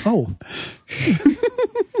 Oh.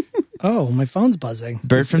 Oh, my phone's buzzing.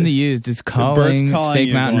 Bird from the Used is calling Steak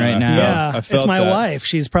you, Mountain going, right now. Yeah, I it's felt my that. wife.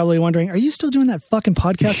 She's probably wondering, are you still doing that fucking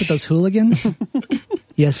podcast with those hooligans?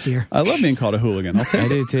 Yes, dear. I love being called a hooligan. I'll I take it.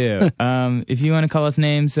 do too. If you want to call us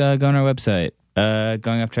names, go on our website,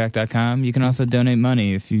 goingofftrack.com. You can also donate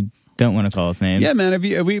money if you don't want to call us names. Yeah, man. Have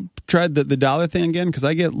we tried the dollar thing again? Because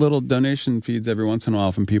I get little donation feeds every once in a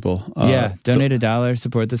while from people. Donate $1,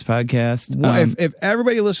 support this podcast. Well, if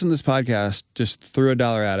everybody listening to this podcast just threw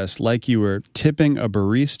 $1 at us like you were tipping a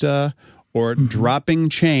barista or dropping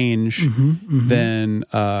change, then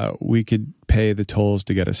we could pay the tolls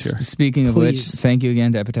to get us here. Speaking of which, Please. thank you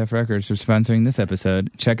again to Epitaph Records for sponsoring this episode.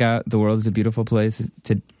 Check out The World is a Beautiful Place.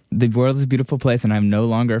 The World is a Beautiful Place, and I'm No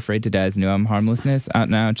Longer Afraid to Die's new album, Harmlessness, out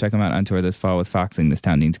now. Check them out on tour this fall with Foxing, This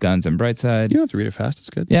Town Needs Guns, and Brightside. You don't have to read it fast. It's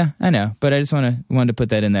good. Yeah, I know, but I just wanted to put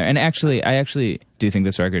that in there. And actually, I do think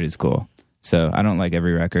this record is cool. So I don't like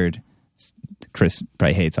every record. Chris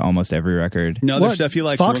probably hates almost every record. No, there's stuff you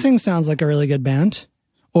like. Foxing sounds like a really good band.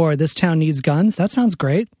 Or This Town Needs Guns. That sounds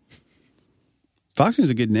great. Foxing is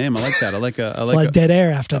a good name. I like that. I like Like dead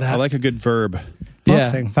air after that. I like a good verb.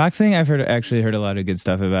 Foxing. Yeah, Foxing. I've actually heard a lot of good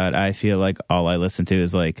stuff about. I feel like all I listen to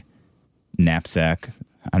is like Knapsack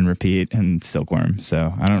on repeat and Silkworm.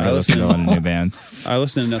 So I don't really listen to a lot of new bands. I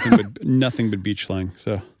listen to nothing but Beach Slang.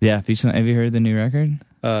 So Yeah, Beachlang. Have you heard the new record?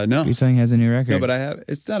 no, Beachlang has a new record. no, but I have.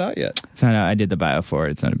 It's not out yet. It's not out. I did the bio for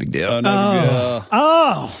it. It's not a big deal. Oh no!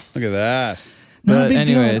 Oh, Look at that. not a But big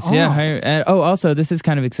deal at anyways, all. yeah. Also, this is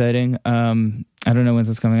kind of exciting. I don't know when this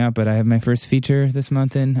is coming out, but I have my first feature this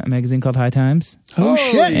month in a magazine called High Times, Oh,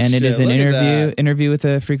 shit. and it is an Look at that. interview with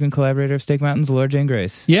a frequent collaborator of Stake Mountains, Laura Jane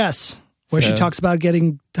Grace. Yes. Where she So- talks about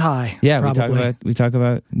getting high. Yeah, probably. we got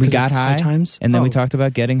 'Cause it's high, High Times? and then we Oh. talked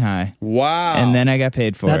about getting high, Wow. and then I got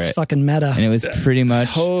paid for That's it, fucking meta. and it was pretty much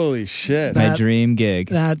Holy shit. my That- dream gig.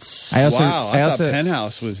 That's I also- Wow. I I also- thought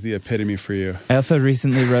Penthouse was the epitome for you. I also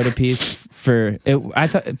recently wrote a piece for it. I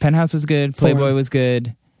thought Penthouse was good, Playboy was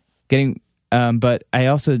good, but I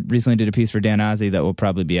also recently did a piece for Dan Ozzie that will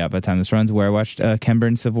probably be out by the time this runs, where I watched Ken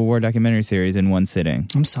Burns' Civil War documentary series in one sitting.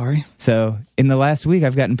 I'm sorry. So in the last week,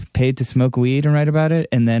 I've gotten paid to smoke weed and write about it,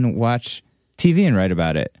 and then watch TV and write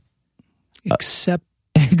about it. Except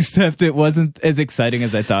Except it wasn't as exciting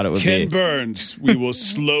as I thought it would Ken be. Burns, we will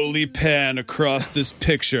slowly pan across this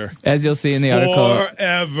picture. As you'll see in the article,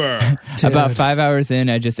 Forever. about 5 hours in,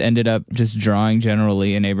 I just ended up just drawing General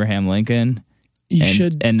Lee and Abraham Lincoln. you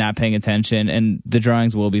should. And not paying attention, and the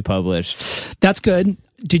drawings will be published. That's good.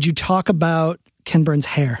 Did you talk about Ken Burns'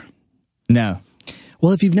 hair? No.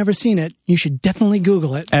 Well, if you've never seen it, you should definitely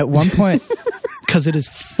Google it At one point, because it is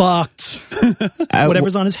fucked.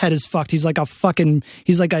 Whatever's on his head is fucked. He's like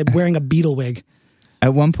wearing a beetle wig.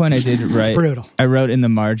 At one point, I did write. brutal. I wrote in the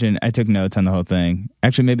margin. I took notes on the whole thing.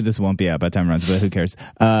 Actually, maybe this won't be out by the time it runs, but who cares?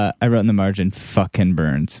 I wrote in the margin, "Fuck Ken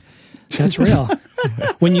Burns." That's real.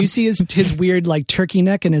 When you see his weird like turkey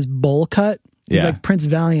neck and his bowl cut, he's Yeah. like Prince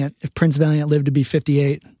Valiant. If Prince Valiant lived to be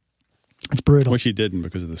 58, it's brutal. Which he didn't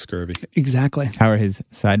because of the scurvy. Exactly. How are his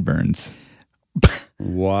sideburns?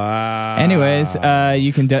 Wow. Anyways,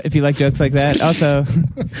 you can if you like jokes like that. Also,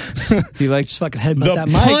 if you like, Just fucking headbutt The that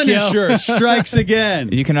mic, yo. Punisher strikes again.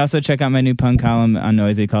 you can also check out my new pun column on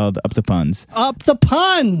Noisy called "Up the Puns." Up the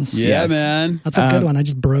puns. Yeah, Yes. man. That's a good one. I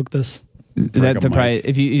just broke this. That a the probably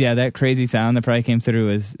mic. that crazy sound that probably came through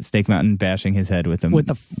was Stake Mountain bashing his head with the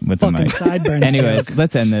fucking mic. sideburns. Anyways, joke.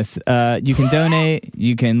 let's end this. You can donate.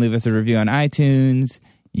 You can leave us a review on iTunes.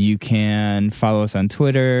 You can follow us on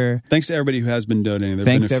Twitter. Thanks to everybody who has been donating. There've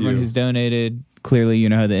Thanks to been a everyone few. who's donated. Clearly, you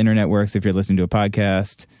know how the internet works if you're listening to a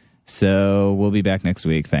podcast. So we'll be back next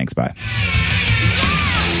week. Thanks. Bye.